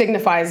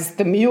signifies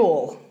the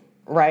mule,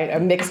 right? A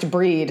mixed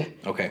breed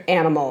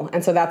animal,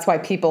 and so that's why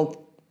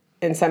people,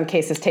 in some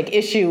cases, take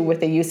issue with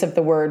the use of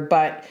the word,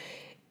 but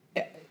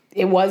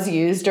it was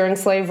used during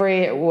slavery.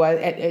 It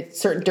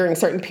was during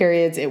certain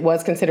periods. It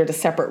was considered a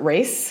separate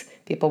race.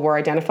 People were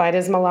identified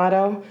as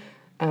mulatto,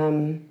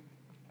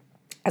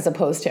 as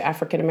opposed to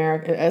African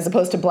American, as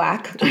opposed to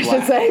black. I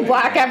should say,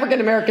 Black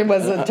African American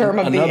was a term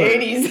of the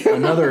 80s.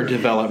 Another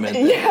development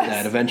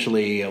that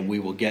eventually we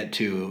will get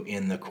to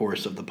in the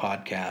course of the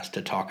podcast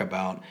to talk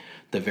about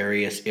the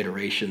various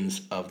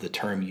iterations of the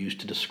term used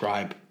to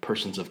describe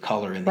persons of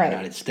color in the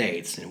United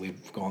States, and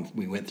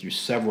we went through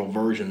several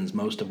versions,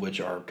 most of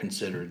which are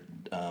considered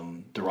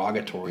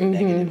derogatory,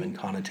 negative in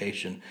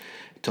connotation,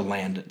 to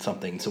land at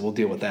something. So we'll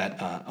deal with that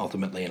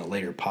ultimately in a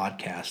later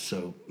podcast.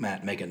 So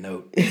Matt, make a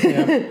note.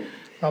 Yeah,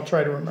 I'll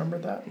try to remember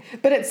that.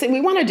 But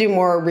we want to do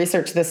more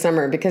research this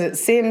summer, because it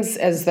seems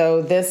as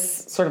though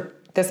this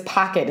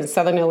pocket in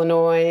southern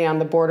Illinois on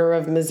the border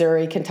of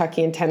Missouri,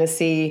 Kentucky, and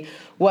Tennessee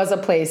was a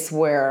place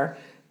where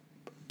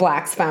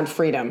blacks found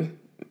freedom,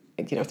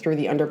 through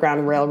the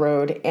Underground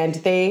Railroad, and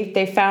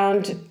they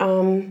found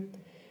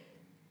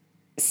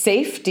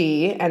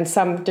safety and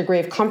some degree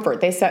of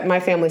comfort. My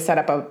family set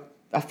up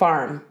a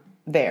farm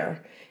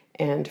there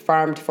and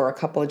farmed for a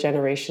couple of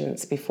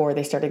generations before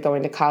they started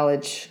going to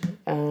college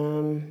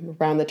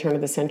around the turn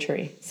of the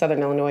century,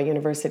 Southern Illinois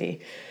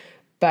University.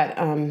 But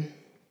I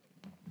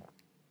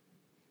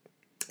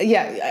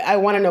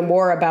want to know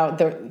more about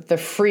the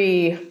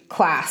free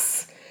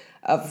class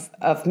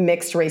of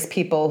mixed race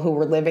people who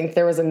were living.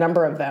 There was a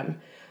number of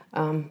them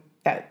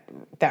that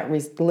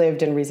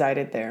lived and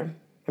resided there.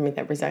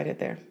 That resided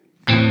there.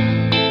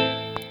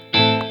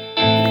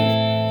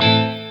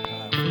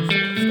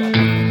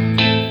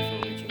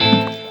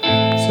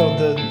 So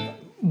the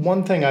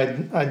one thing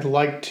I'd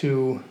like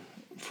to,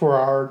 for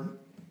our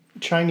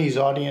Chinese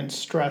audience,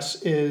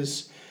 stress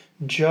is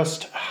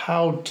just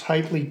how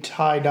tightly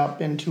tied up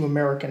into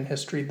American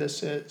history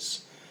this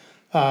is.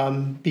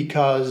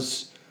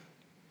 Because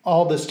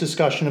all this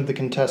discussion of the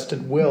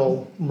contested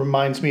will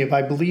reminds me of,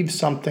 I believe,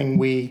 something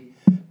we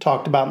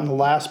talked about in the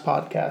last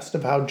podcast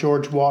of how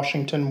George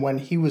Washington, when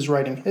he was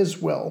writing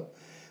his will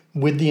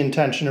with the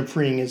intention of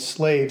freeing his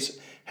slaves,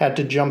 had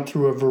to jump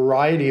through a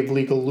variety of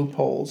legal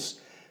loopholes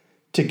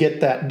to get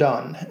that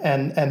done.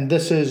 And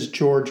this is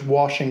George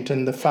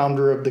Washington, the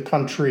founder of the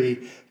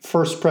country,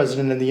 first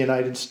president of the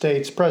United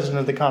States, president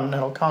of the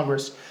Continental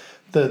Congress,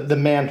 the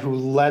man who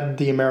led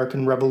the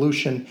American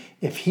Revolution.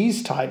 If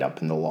he's tied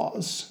up in the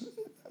laws,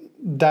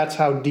 that's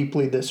how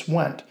deeply this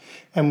went.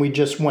 And we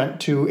just went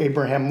to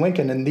Abraham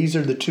Lincoln, and these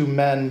are the two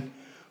men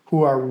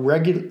who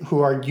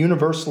are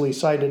universally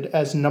cited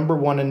as number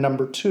one and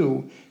number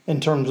two in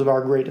terms of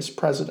our greatest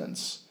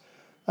presidents.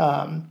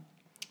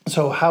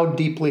 So how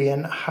deeply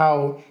and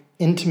how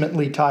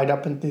intimately tied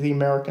up into the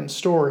American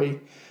story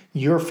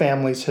your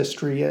family's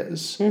history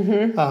is.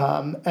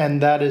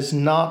 And that is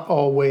not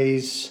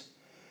always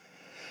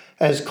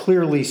as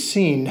clearly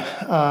seen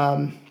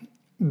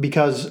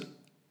because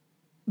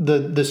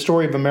the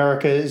story of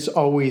America is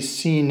always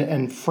seen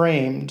and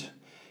framed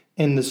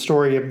in the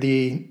story of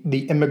the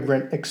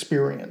immigrant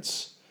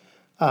experience.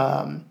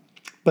 But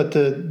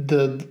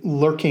the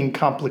lurking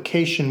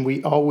complication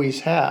we always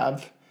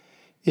have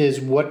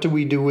is, what do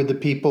we do with the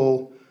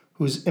people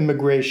whose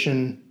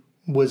immigration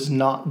was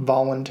not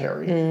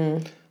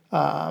voluntary?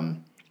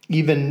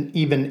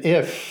 Even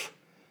if,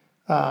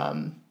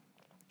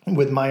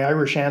 with my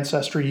Irish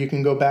ancestry, you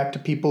can go back to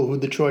people who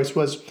the choice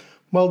was,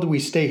 well, do we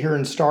stay here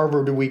and starve,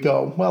 or do we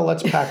go, well,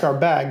 let's pack our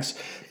bags?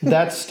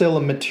 That's still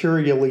a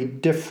materially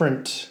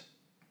different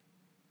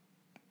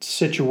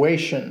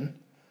situation.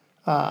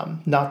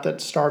 Not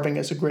that starving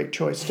is a great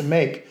choice to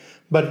make,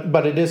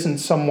 but it isn't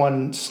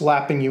someone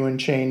slapping you in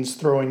chains,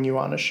 throwing you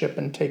on a ship,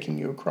 and taking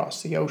you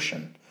across the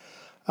ocean.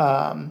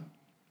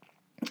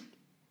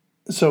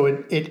 So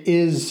it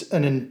is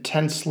an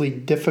intensely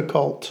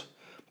difficult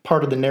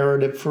part of the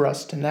narrative for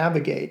us to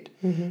navigate.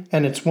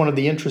 And it's one of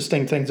the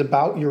interesting things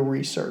about your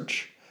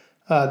research,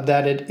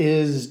 that it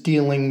is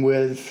dealing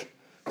with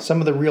some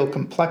of the real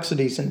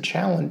complexities and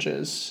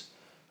challenges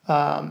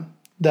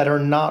that are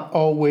not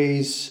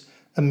always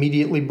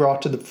immediately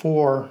brought to the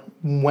fore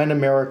when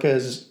America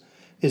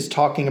is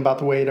talking about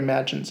the way it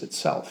imagines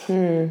itself.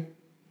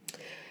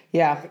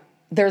 Yeah,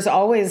 there's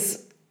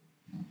always,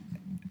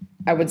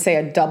 I would say,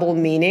 a double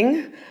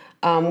meaning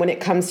when it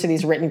comes to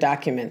these written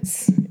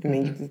documents. I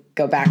mean, you can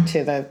go back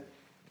to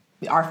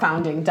our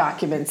founding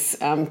documents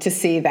to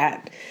see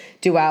that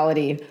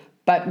duality.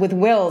 But with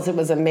wills, it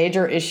was a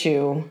major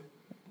issue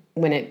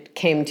when it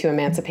came to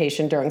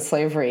emancipation during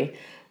slavery.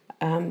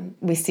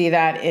 We see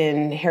that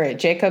in Harriet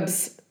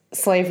Jacobs'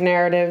 slave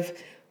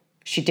narrative.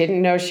 She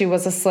didn't know she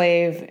was a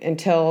slave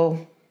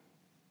until,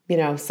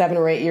 7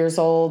 or 8 years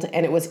old,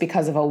 and it was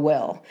because of a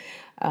will.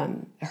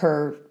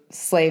 Her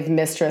slave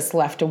mistress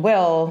left a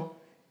will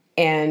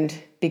and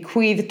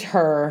bequeathed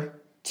her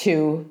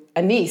to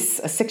a niece,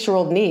 a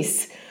 6-year-old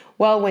niece.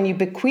 Well, when you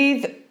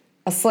bequeath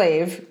a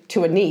slave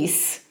to a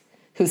niece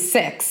who's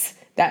 6,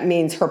 that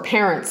means her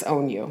parents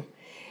own you.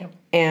 Yep.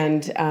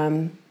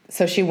 And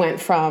so she went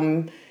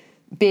from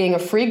being a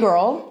free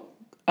girl,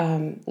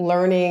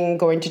 learning,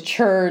 going to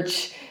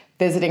church,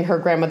 visiting her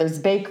grandmother's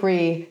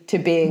bakery, to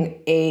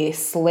being a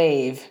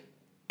slave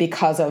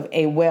because of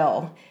a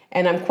will.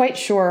 And I'm quite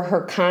sure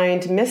her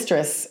kind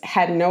mistress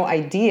had no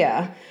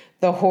idea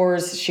the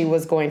horrors she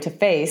was going to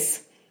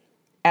face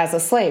as a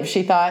slave.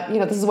 She thought,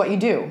 this is what you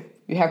do.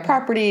 You have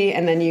property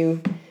and then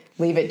you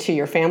leave it to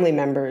your family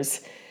members.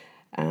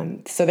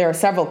 So there are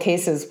several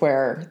cases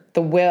where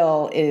the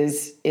will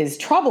is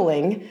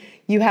troubling.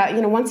 You have,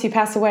 once you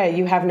pass away,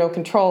 you have no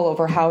control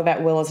over how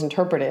that will is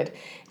interpreted.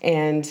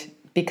 And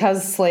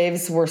because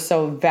slaves were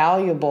so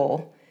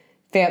valuable,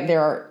 there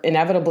are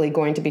inevitably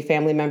going to be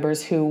family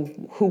members who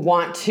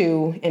want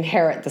to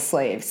inherit the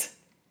slaves.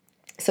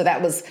 So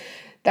that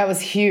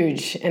was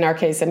huge in our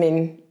case. I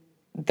mean,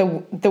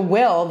 the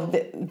will,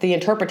 the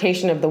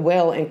interpretation of the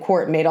will in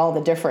court made all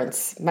the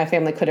difference. My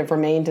family could have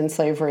remained in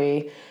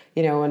slavery,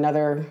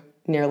 another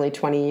nearly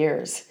 20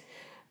 years,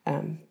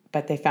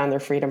 but they found their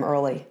freedom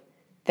early,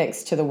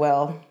 thanks to the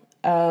will.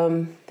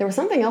 There was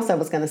something else I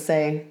was going to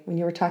say when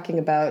you were talking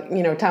about,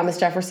 Thomas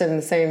Jefferson in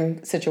the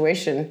same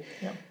situation.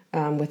 Yep.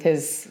 With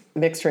his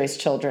mixed-race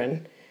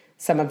children.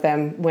 Some of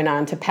them went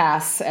on to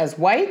pass as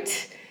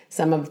white.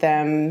 Some of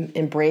them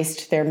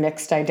embraced their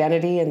mixed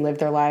identity and lived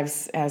their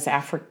lives as I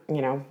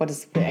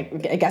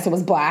guess it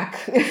was black.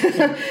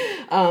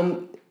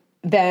 But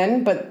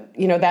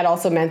that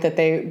also meant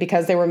that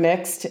because they were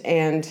mixed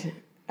and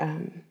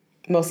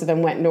most of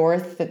them went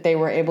north, that they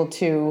were able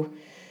to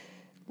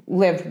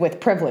live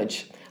with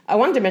privilege. I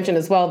wanted to mention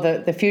as well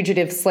the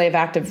Fugitive Slave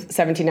Act of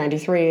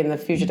 1793 and the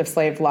Fugitive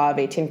Slave Law of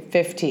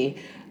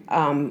 1850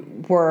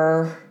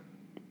 were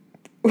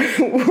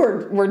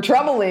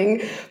troubling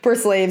for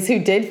slaves who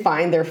did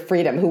find their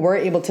freedom, who were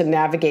able to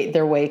navigate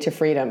their way to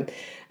freedom,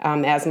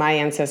 as my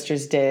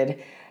ancestors did.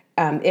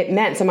 It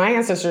meant, so my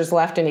ancestors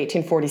left in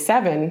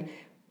 1847.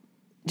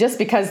 Just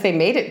because they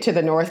made it to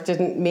the north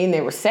didn't mean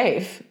they were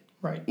safe.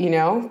 Right.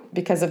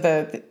 Because of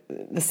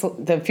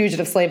the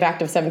Fugitive Slave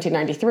Act of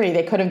 1793,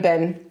 they could have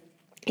been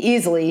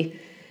easily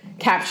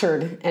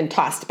captured and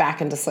tossed back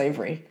into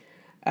slavery.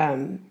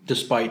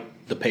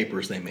 Despite the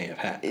papers they may have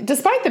had.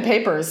 Despite the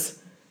papers,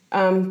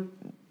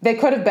 they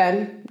could have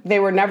been. They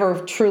were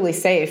never truly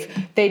safe.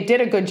 They did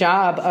a good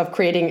job of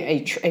creating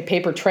a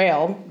paper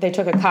trail. They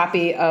took a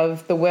copy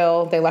of the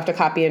will. They left a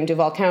copy in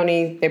Duval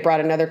County. They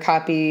brought another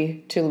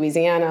copy to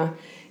Louisiana.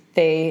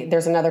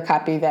 There's another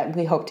copy that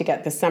we hope to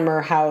get this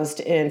summer housed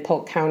in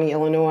Polk County,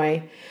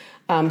 Illinois.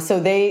 So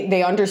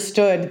they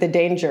understood the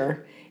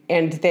danger,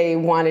 and they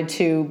wanted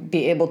to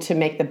be able to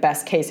make the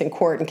best case in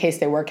court in case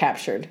they were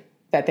captured,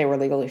 that they were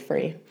legally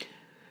free.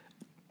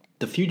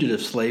 The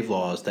fugitive slave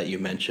laws that you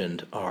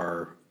mentioned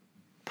are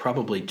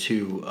probably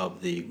two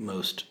of the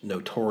most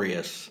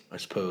notorious, I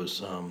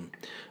suppose,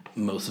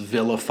 most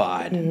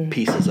vilified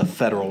pieces of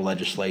federal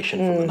legislation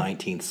from the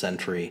 19th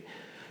century.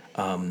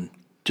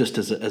 Just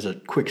as a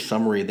quick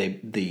summary,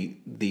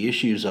 the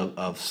issues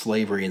of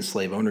slavery and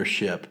slave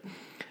ownership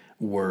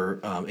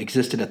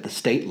existed at the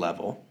state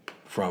level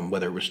from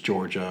whether it was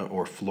Georgia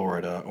or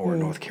Florida or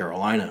North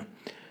Carolina.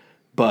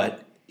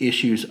 But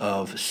issues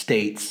of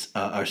states,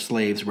 or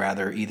slaves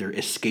rather, either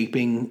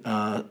escaping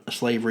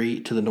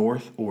slavery to the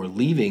North or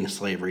leaving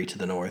slavery to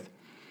the North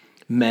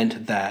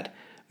meant that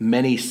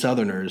many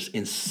Southerners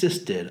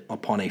insisted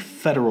upon a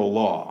federal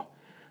law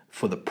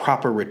for the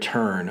proper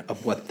return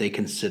of what they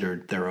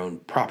considered their own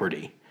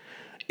property.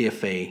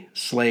 If a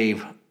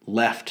slave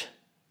left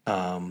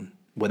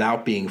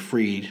without being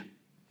freed,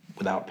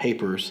 without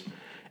papers,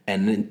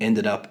 and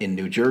ended up in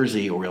New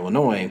Jersey or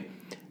Illinois,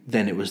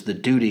 then it was the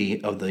duty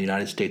of the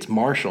United States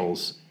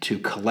Marshals to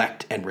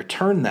collect and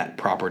return that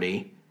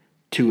property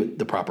to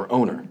the proper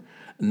owner.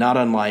 Not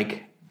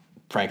unlike,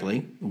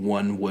 frankly,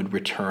 one would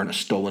return a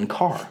stolen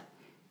car.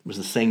 It was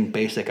the same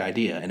basic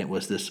idea, and it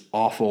was this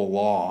awful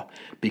law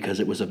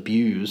because it was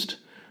abused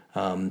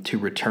to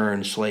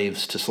return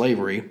slaves to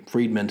slavery,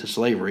 freedmen to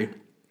slavery.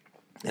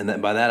 And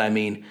that, by that I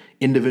mean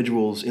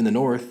individuals in the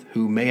North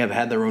who may have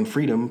had their own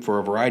freedom for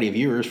a variety of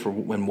years,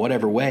 in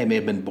whatever way, may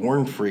have been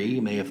born free,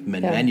 may have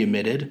been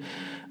manumitted,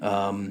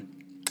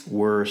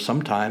 were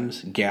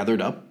sometimes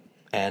gathered up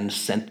and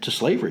sent to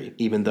slavery,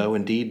 even though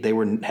indeed they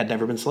had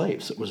never been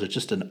slaves. It was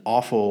just an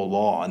awful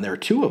law, and there are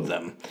two of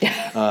them,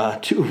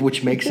 two of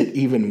which makes it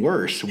even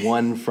worse.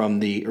 One from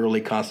the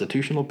early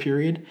constitutional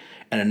period,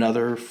 and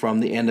another from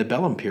the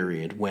antebellum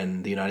period,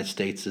 when the United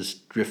States is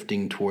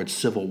drifting towards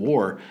civil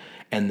war.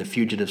 And the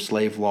fugitive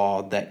slave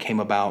law that came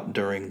about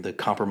during the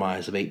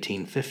Compromise of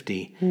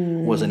 1850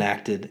 was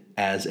enacted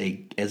as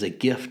a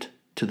gift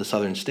to the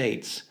southern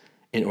states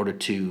in order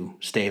to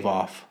stave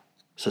off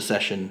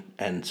secession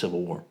and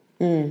civil war,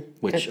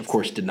 which of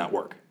course did not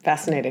work.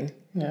 Fascinating.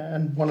 Yeah,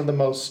 and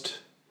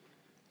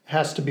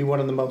has to be one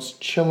of the most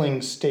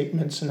chilling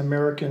statements in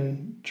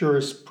American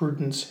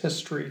jurisprudence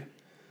history.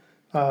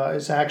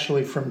 Is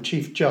actually from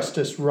Chief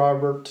Justice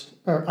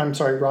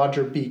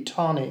Roger B.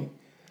 Taney,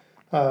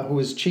 who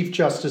was Chief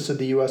Justice of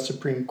the U.S.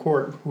 Supreme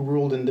Court, who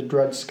ruled in the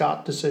Dred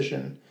Scott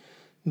decision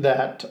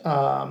that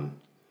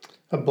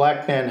a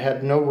black man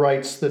had no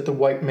rights that the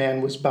white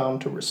man was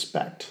bound to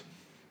respect.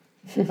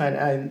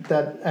 and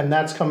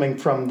that's coming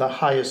from the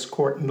highest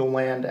court in the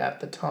land at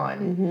the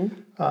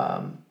time.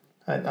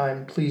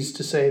 I'm pleased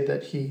to say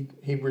that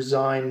he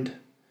resigned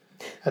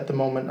at the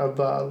moment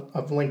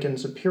of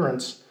Lincoln's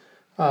appearance.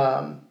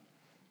 But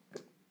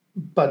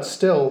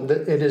still,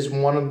 it is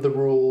one of the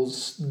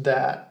rules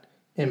that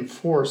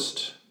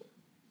enforced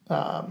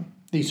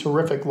these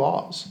horrific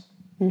laws.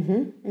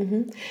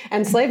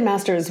 And slave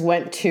masters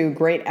went to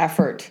great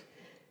effort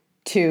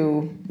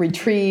to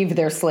retrieve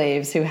their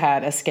slaves who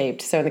had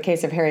escaped. So in the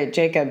case of Harriet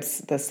Jacobs,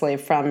 the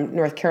slave from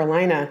North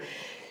Carolina,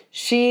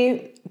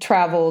 she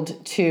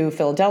traveled to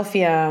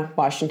Philadelphia,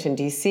 Washington,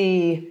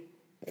 D.C.,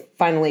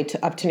 finally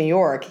up to New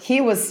York. He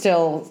was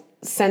still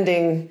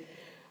sending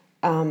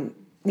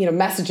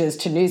messages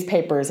to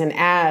newspapers and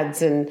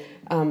ads and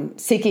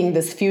seeking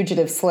this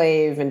fugitive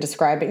slave and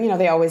describing,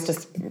 they always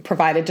just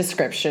provide a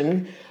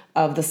description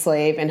of the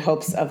slave in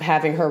hopes of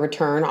having her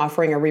return,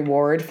 offering a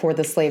reward for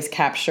the slave's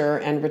capture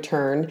and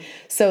return.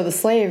 So the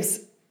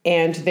slaves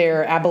and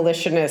their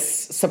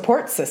abolitionist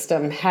support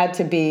system had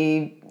to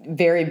be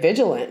very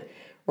vigilant,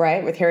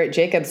 right? With Harriet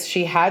Jacobs,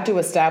 she had to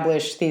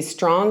establish these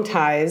strong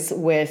ties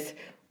with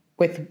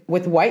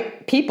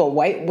white people,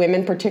 white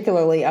women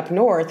particularly up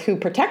north, who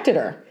protected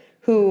her,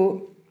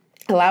 who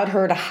allowed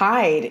her to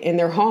hide in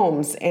their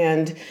homes.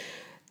 And,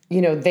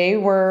 they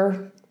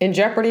were in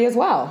jeopardy as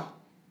well,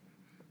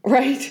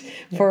 right?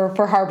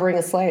 For harboring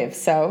a slave.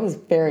 So it was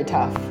very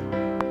tough.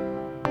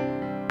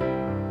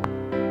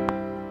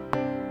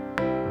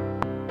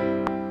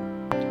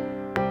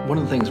 One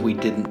of the things we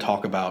didn't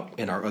talk about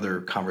in our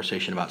other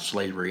conversation about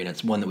slavery, and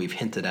it's one that we've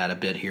hinted at a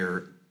bit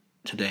here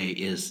today,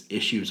 is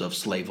issues of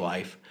slave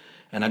life.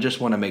 And I just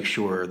want to make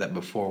sure that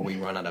before we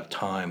run out of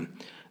time,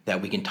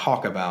 that we can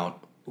talk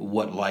about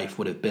what life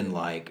would have been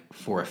like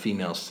for a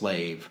female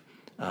slave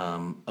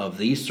of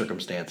these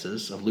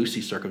circumstances, of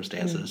Lucy's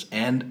circumstances,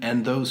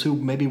 and those who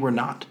maybe were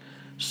not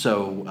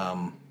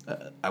so,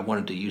 I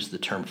wanted to use the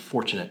term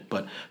fortunate,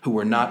 but who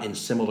were not in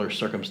similar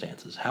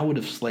circumstances. How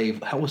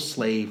was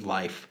slave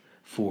life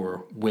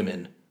for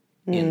women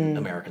in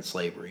American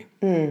slavery?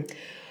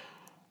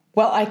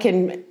 Well, I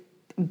can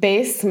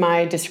base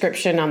my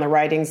description on the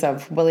writings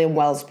of William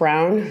Wells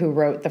Brown, who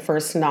wrote the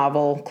first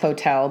novel,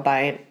 Clotel,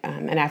 by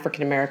an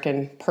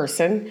African-American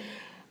person,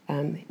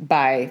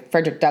 by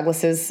Frederick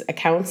Douglass's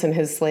accounts and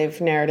his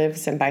slave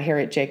narratives, and by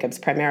Harriet Jacobs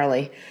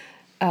primarily.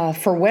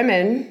 For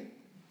women,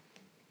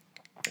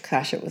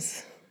 gosh, it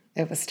was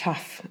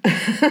tough.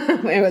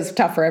 It was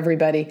tough for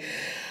everybody.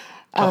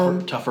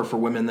 Tougher for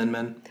women than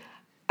men?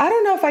 I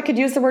don't know if I could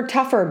use the word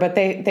tougher, but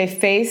they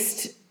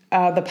faced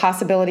the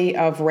possibility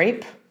of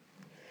rape,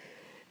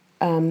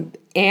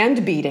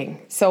 and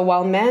beating. So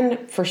while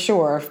men, for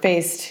sure,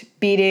 faced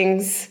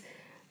beatings,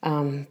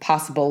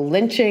 possible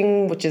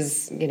lynching, which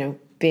is,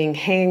 being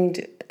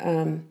hanged.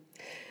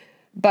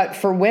 But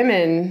for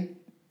women,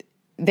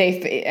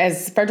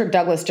 as Frederick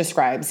Douglass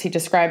describes, he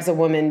describes a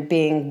woman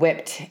being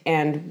whipped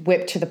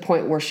to the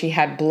point where she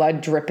had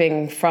blood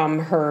dripping from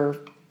her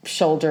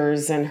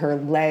shoulders and her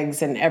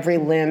legs and every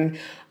limb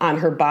on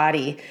her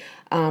body,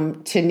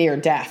 to near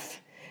death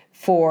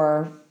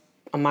for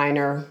a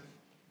minor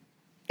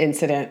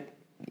incident,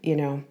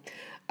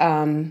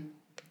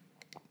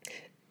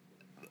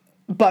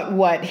 But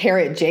what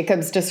Harriet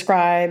Jacobs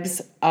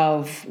describes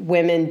of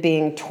women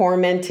being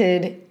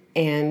tormented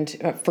and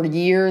for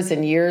years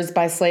and years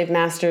by slave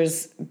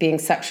masters, being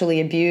sexually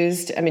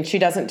abused. I mean, she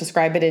doesn't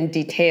describe it in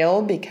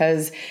detail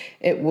because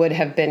it would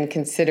have been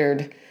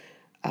considered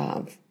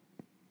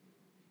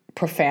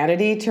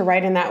profanity to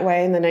write in that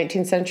way in the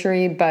 19th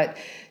century, but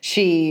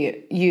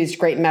she used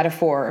great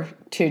metaphor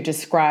to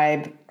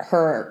describe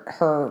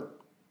her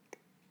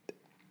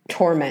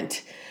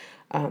torment,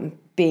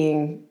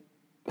 being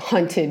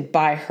hunted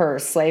by her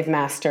slave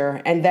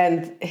master, and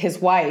then his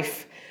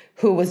wife,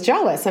 who was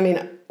jealous. I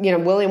mean,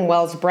 William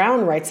Wells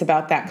Brown writes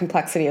about that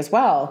complexity as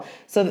well.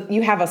 So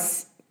you have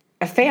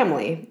a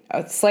family,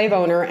 a slave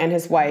owner and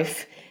his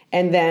wife,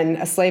 and then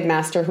a slave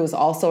master who's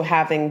also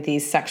having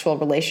these sexual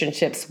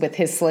relationships with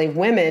his slave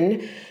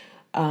women,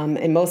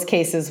 in most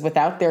cases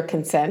without their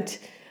consent.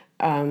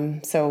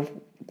 So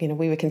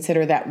we would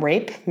consider that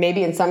rape.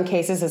 Maybe in some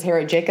cases, as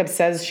Harriet Jacobs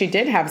says, she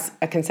did have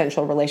a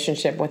consensual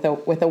relationship with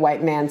a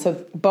white man.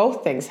 So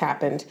both things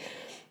happened.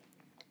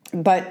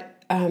 But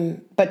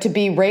to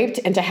be raped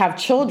and to have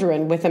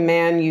children with a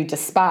man you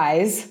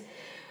despise,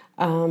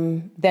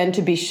 then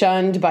to be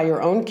shunned by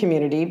your own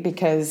community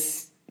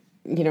because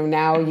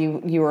now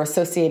you are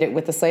associated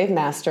with the slave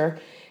master.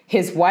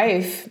 His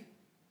wife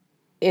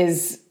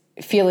is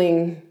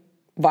feeling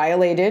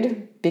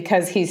violated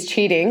because he's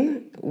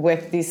cheating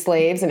with these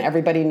slaves, and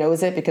everybody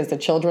knows it because the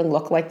children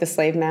look like the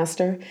slave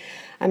master.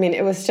 I mean,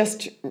 it was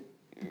just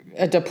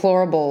a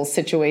deplorable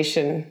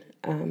situation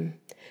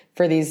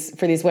for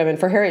these women.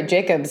 For Harriet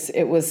Jacobs,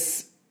 it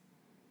was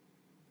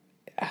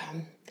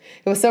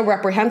so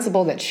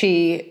reprehensible that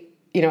she,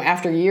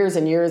 after years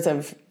and years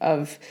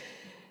of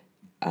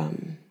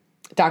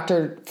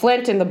Dr.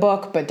 Flint in the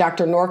book, but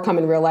Dr. Norcom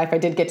in real life, I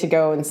did get to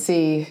go and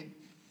see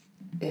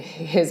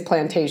his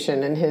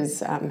plantation and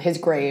his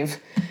grave.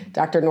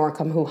 Dr.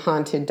 Norcom, who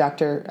haunted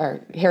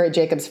Harriet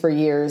Jacobs for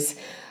years,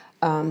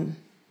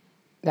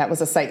 that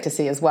was a sight to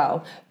see as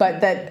well.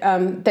 But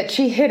that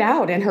she hid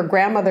out in her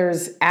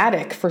grandmother's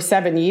attic for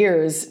 7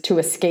 years to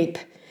escape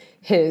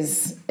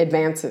his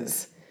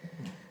advances.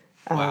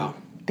 Wow.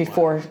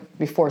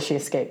 Before she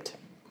escaped.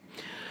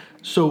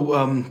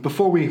 So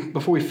before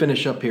we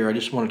finish up here, I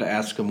just wanted to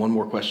ask him one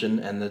more question,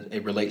 and that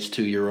it relates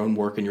to your own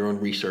work and your own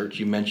research.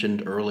 You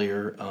mentioned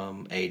earlier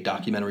a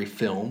documentary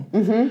film.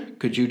 Mm-hmm.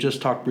 Could you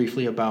just talk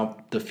briefly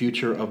about the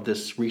future of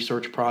this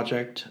research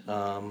project?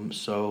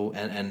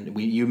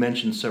 You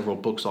mentioned several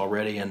books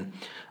already, and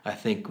I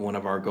think one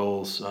of our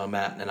goals,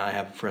 Matt and I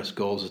have fresh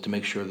goals, is to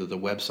make sure that the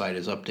website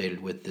is updated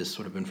with this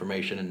sort of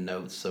information and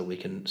notes so we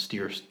can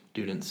steer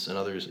students and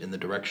others in the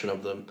direction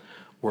of the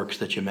works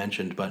that you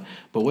mentioned, but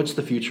what's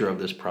the future of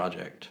this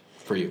project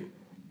for you?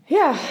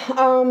 Yeah,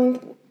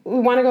 we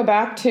want to go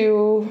back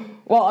to.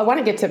 Well, I want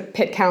to get to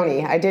Pitt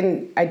County. I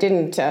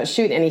didn't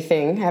shoot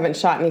anything. I haven't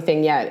shot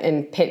anything yet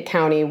in Pitt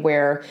County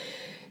where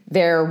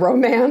their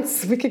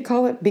romance, we could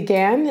call it,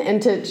 began.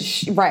 And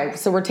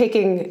so we're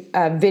taking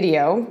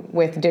video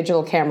with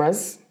digital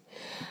cameras.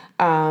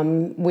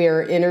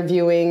 We're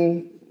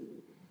interviewing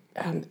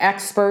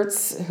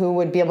experts who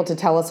would be able to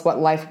tell us what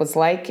life was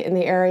like in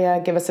the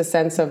area, give us a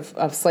sense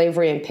of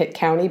slavery in Pitt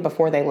County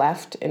before they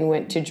left and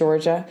went to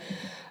Georgia,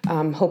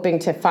 hoping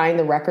to find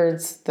the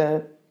records,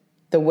 the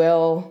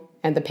will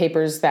and the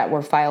papers that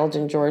were filed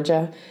in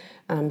Georgia,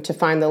 to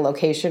find the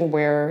location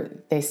where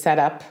they set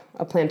up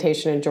a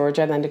plantation in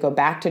Georgia, and then to go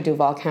back to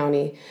Duval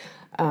County,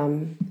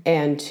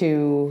 and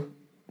to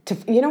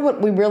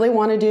what we really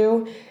want to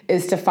do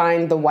is to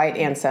find the white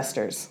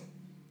ancestors,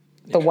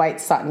 the white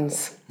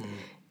Suttons. Mm-hmm.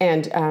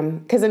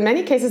 And because in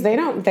many cases they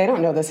don't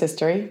know this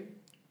history,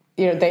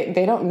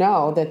 they don't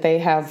know that they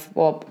have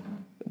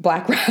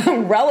black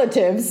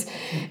relatives,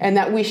 and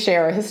that we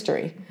share a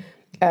history.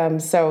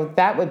 So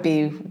that would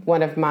be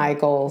one of my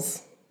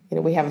goals.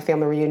 We have a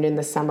family reunion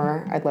this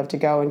summer. I'd love to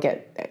go and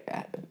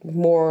get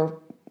more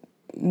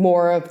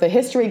of the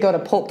history. Go to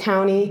Polk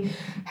County.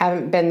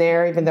 Haven't been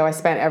there, even though I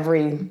spent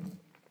every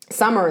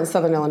summer in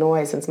Southern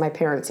Illinois since my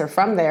parents are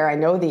from there. I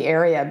know the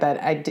area, but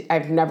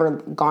I've never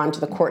gone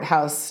to the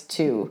courthouse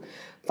to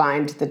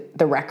find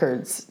the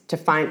records, to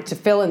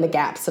fill in the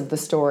gaps of the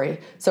story.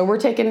 So we're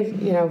taking,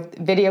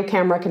 video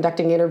camera,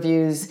 conducting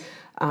interviews,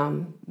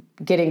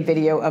 getting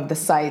video of the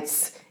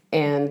sites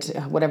and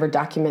whatever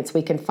documents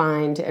we can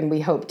find. And we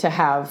hope to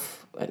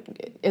have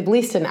at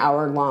least an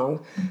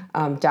hour-long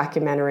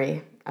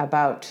documentary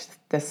about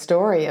the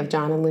story of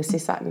John and Lucy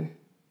Sutton.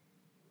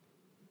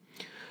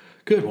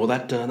 Good. Well,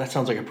 that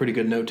sounds like a pretty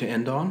good note to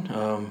end on.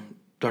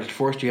 Dr.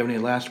 DeForrest, do you have any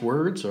last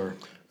words? Or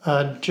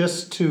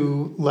just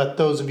to let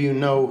those of you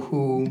know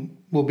who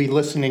will be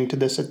listening to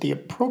this at the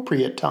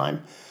appropriate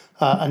time,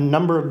 a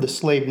number of the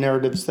slave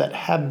narratives that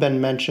have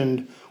been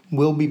mentioned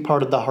will be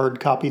part of the hard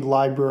copy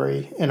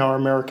library in our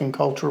American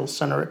Cultural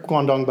Center at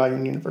Guangdong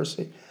Baiyun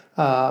University.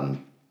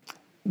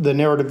 The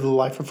Narrative of the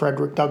Life of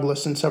Frederick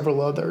Douglass and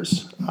several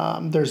others.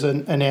 There's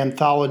an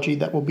anthology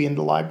that will be in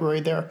the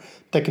library there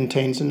that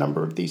contains a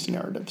number of these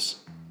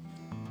narratives.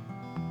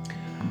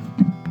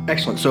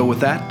 Excellent. So with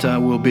that,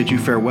 we'll bid you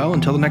farewell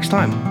until the next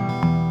time.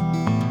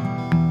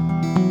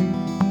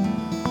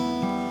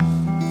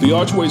 The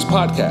Archways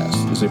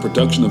Podcast is a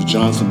production of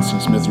Johnson C.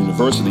 Smith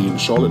University in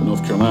Charlotte,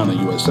 North Carolina,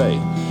 USA,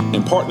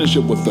 in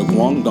partnership with the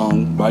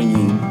Guangdong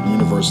Baiyun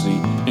University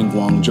and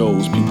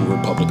Guangzhou's People's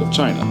Republic of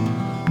China.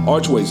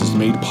 Archways is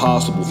made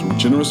possible through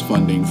generous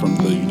funding from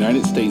the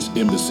United States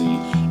Embassy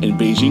in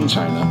Beijing,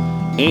 China,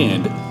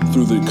 and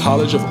through the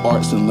College of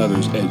Arts and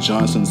Letters at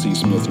Johnson C.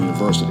 Smith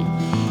University.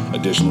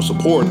 Additional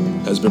support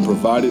has been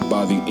provided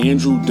by the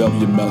Andrew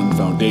W. Mellon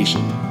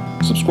Foundation.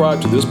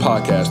 Subscribe to this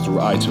podcast through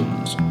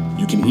iTunes.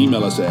 You can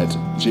email us at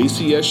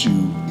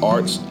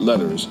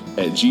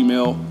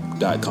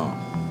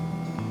jcsuartsletters@gmail.com.